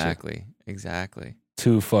look at you. Exactly.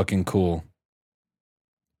 Too fucking cool.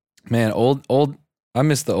 Man, old. I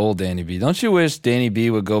miss the old Danny B. Don't you wish Danny B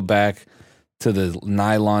would go back to the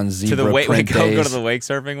nylon zebra To the wake, print days? go to the wake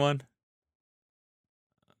surfing one.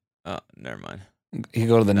 Oh, never mind. You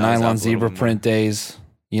go to the No, it's nylon up a little zebra bit print days.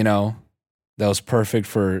 You know, that was perfect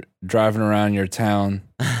for driving around your town,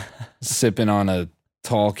 sipping on a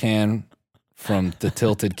tall can from the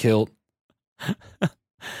Tilted Kilt.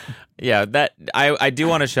 Yeah, that I do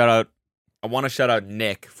want to shout out. I want to shout out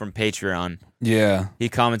Nick from Patreon. Yeah. He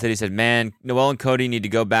commented, he said, "Man, Noel and Cody need to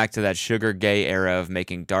go back to that sugar gay era of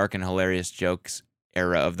making dark and hilarious jokes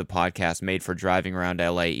era of the podcast made for driving around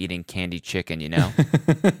LA eating candy chicken, you know?"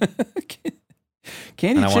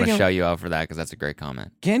 Candy and I want to chicken. shout you out for that because that's a great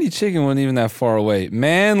comment. Candy chicken wasn't even that far away.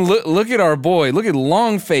 Man, look at our boy. Look at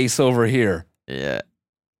Longface over here. Yeah.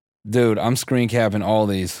 Dude, I'm screen capping all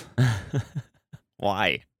these.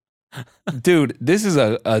 Why? Dude, this is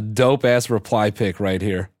a dope ass reply pic right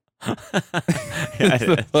here. Yeah,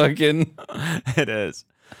 it is. Fucking It is.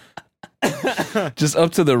 just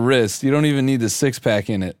up to the wrist. You don't even need the 6-pack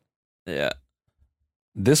in it. Yeah.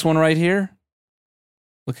 This one right here.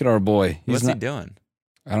 Look at our boy. What's he doing?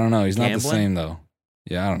 I don't know. He's not the Gambling? same though.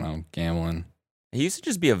 Yeah, I don't know. Gambling. He used to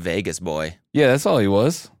just be a Vegas boy. Yeah, that's all he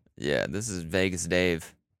was. Yeah, this is Vegas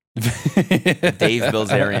Dave. Dave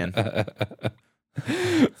Bilzerian.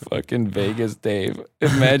 Fucking Vegas Dave.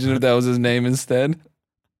 Imagine if that was his name instead.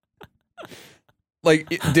 Like,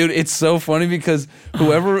 dude, it's so funny because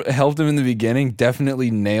whoever helped him in the beginning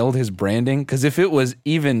definitely nailed his branding. Because if it was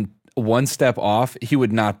even one step off, he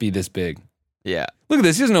would not be this big. Yeah. Look at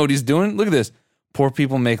this. He doesn't know what he's doing. Look at this. Poor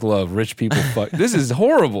people make love. Rich people fuck. This is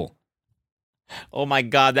horrible. Oh my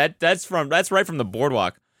God, that's right from the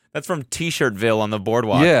boardwalk. That's from T-Shirtville on the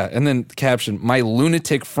boardwalk. Yeah, and then caption, my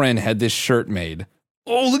lunatic friend had this shirt made.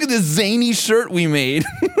 Oh, look at this zany shirt we made.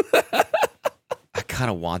 I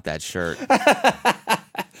kind of want that shirt.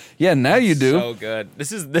 Yeah, now you do. So good.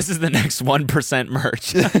 This is the next 1%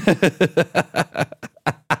 merch.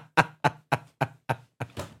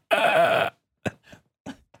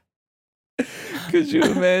 Could you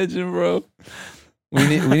imagine, bro? We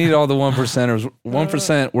need all the 1%ers.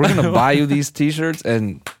 1%. We're gonna buy you these T-shirts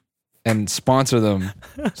and sponsor them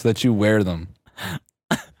so that you wear them.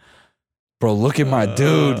 Bro, look at my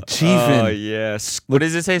dude, Chiefin. Oh yeah. What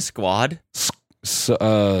does it say? Squad?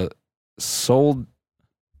 Sold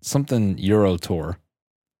something Euro tour.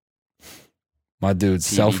 My dude,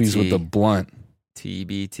 selfies with the blunt.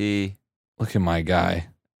 TBT. Look at my guy.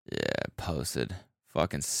 Yeah, posted.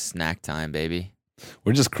 Fucking snack time, baby.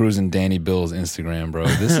 We're just cruising Danny Bill's Instagram, bro.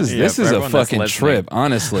 This is Yeah, this for is a everyone that's fucking listening. trip,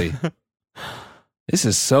 honestly. This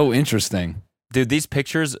is so interesting. Dude, these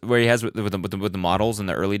pictures where he has with the models in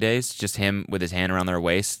the early days, just him with his hand around their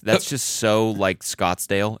waist, that's just so like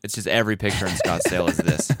Scottsdale. It's just every picture in Scottsdale is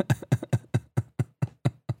this.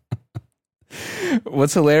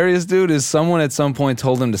 What's hilarious, dude, is someone at some point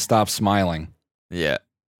told him to stop smiling. Yeah.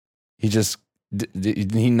 He just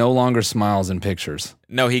he no longer smiles in pictures.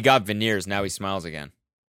 No, he got veneers. Now he smiles again.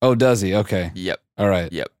 Oh, does he? Okay. Yep. All right.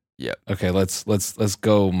 Yep. Okay, let's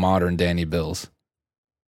go modern Danny Bills.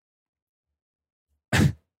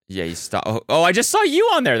 Yeah, you stop. Oh, I just saw you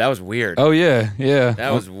on there. That was weird. Oh yeah.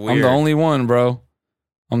 That was I'm weird. the only one, bro.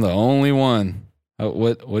 I'm the only one.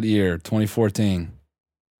 What year? 2014.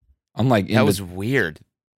 I'm like That was weird.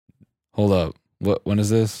 Hold up. When is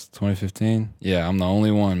this? 2015? Yeah, I'm the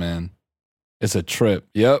only one, man. It's a trip.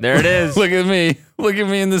 Yep. There it is. Look at me. Look at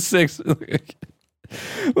me in the six. Look at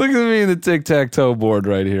me in the tic-tac-toe board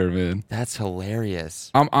right here, man. That's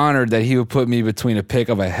hilarious. I'm honored that he would put me between a pic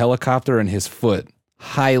of a helicopter and his foot.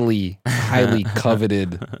 Highly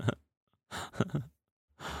coveted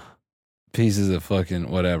pieces of fucking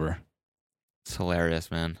whatever. It's hilarious,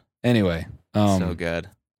 man. Anyway, So good.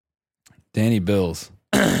 Danny Bills.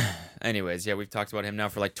 Anyways, yeah, we've talked about him now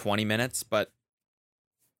for like 20 minutes, but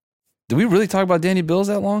Did we really talk about Danny Bills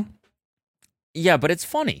that long? yeah, but it's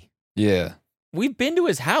funny. Yeah. We've been to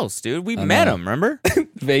his house, dude. We I met know. him, remember?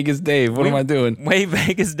 Vegas Dave. What am I doing? Way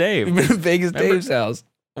Vegas Dave. We've been to Vegas Remember? Dave's house.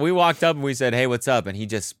 We walked up and we said, "Hey, what's up?" And he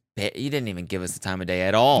didn't even give us the time of day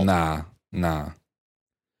at all. Nah.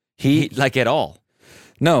 He like at all.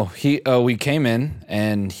 No, we came in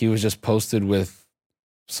and he was just posted with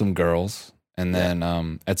some girls, and then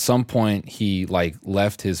at some point he like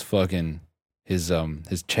left his fucking his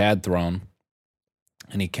Chad throne,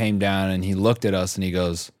 and he came down and he looked at us and he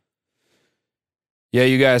goes, "Yeah,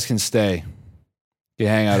 you guys can stay. You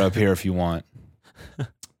hang out up here if you want.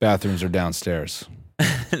 Bathrooms are downstairs."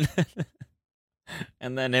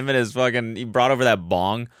 And then him and his he brought over that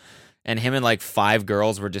bong, and him and like 5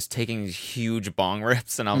 girls were just taking these huge bong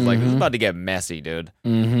rips, and I was like, this is about to get messy, dude.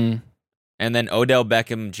 Mm-hmm. And then Odell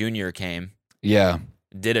Beckham Jr. came,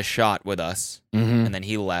 did a shot with us, and then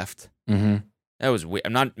he left. Mm-hmm. That was weird.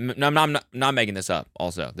 I'm not making this up.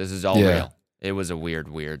 Also, this is all real. It was a weird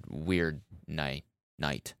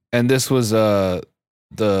night. And this was the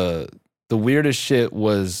weirdest shit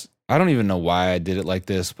was, I don't even know why I did it like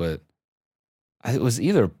this, but it was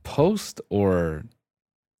either Post or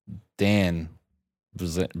Dan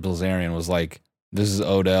Bilzerian was like, "This is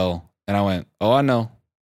Odell," and I went, "Oh, I know."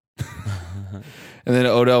 And then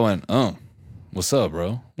Odell went, "Oh, what's up,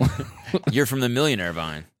 bro?" You're from the Millionaire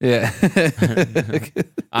Vine. Yeah.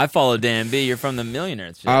 I follow Dan B. You're from the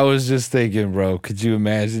Millionaire shit. I was just thinking, bro, could you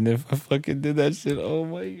imagine if I fucking did that shit? Oh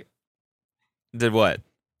my God. Did what?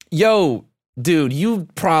 Yo, dude, you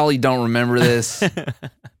probably don't remember this.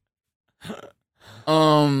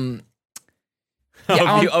 You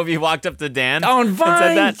walked up to Dan on and Vine,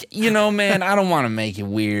 said that? you know, man, I don't want to make it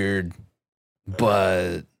weird,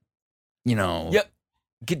 but you know. Yep.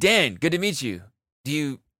 Dan, good to meet you. Do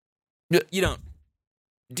you Who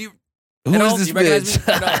is this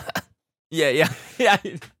bitch? Yeah.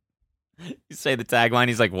 You say the tagline.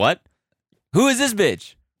 He's like, "What? Who is this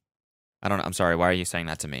bitch?" I don't know. I'm sorry. Why are you saying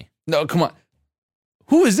that to me? No, come on.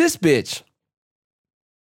 Who is this bitch?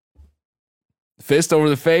 Fist over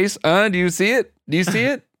the face. Do you see it? Do you see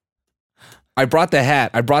it? I brought the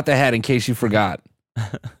hat. In case you forgot.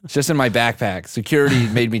 It's just in my backpack. Security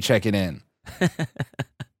made me check it in.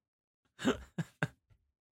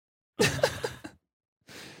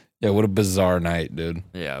 Yeah, what a bizarre night, dude.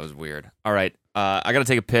 Yeah, it was weird. All right. I got to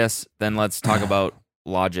take a piss. Then let's talk about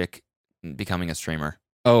Logic becoming a streamer.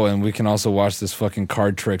 Oh, and we can also watch this fucking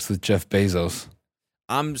card tricks with Jeff Bezos.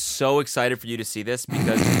 I'm so excited for you to see this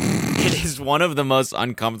because it is one of the most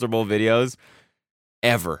uncomfortable videos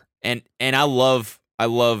ever. And I love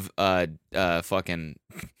fucking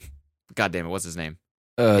God damn it, what's his name?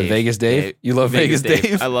 Dave. Vegas Dave? You love Vegas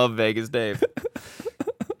Dave? I love Vegas Dave.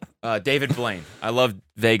 David Blaine. I love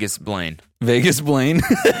Vegas Blaine. Vegas Blaine.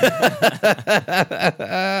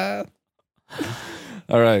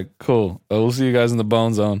 All right, cool. We'll see you guys in the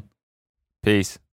Bone Zone. Peace.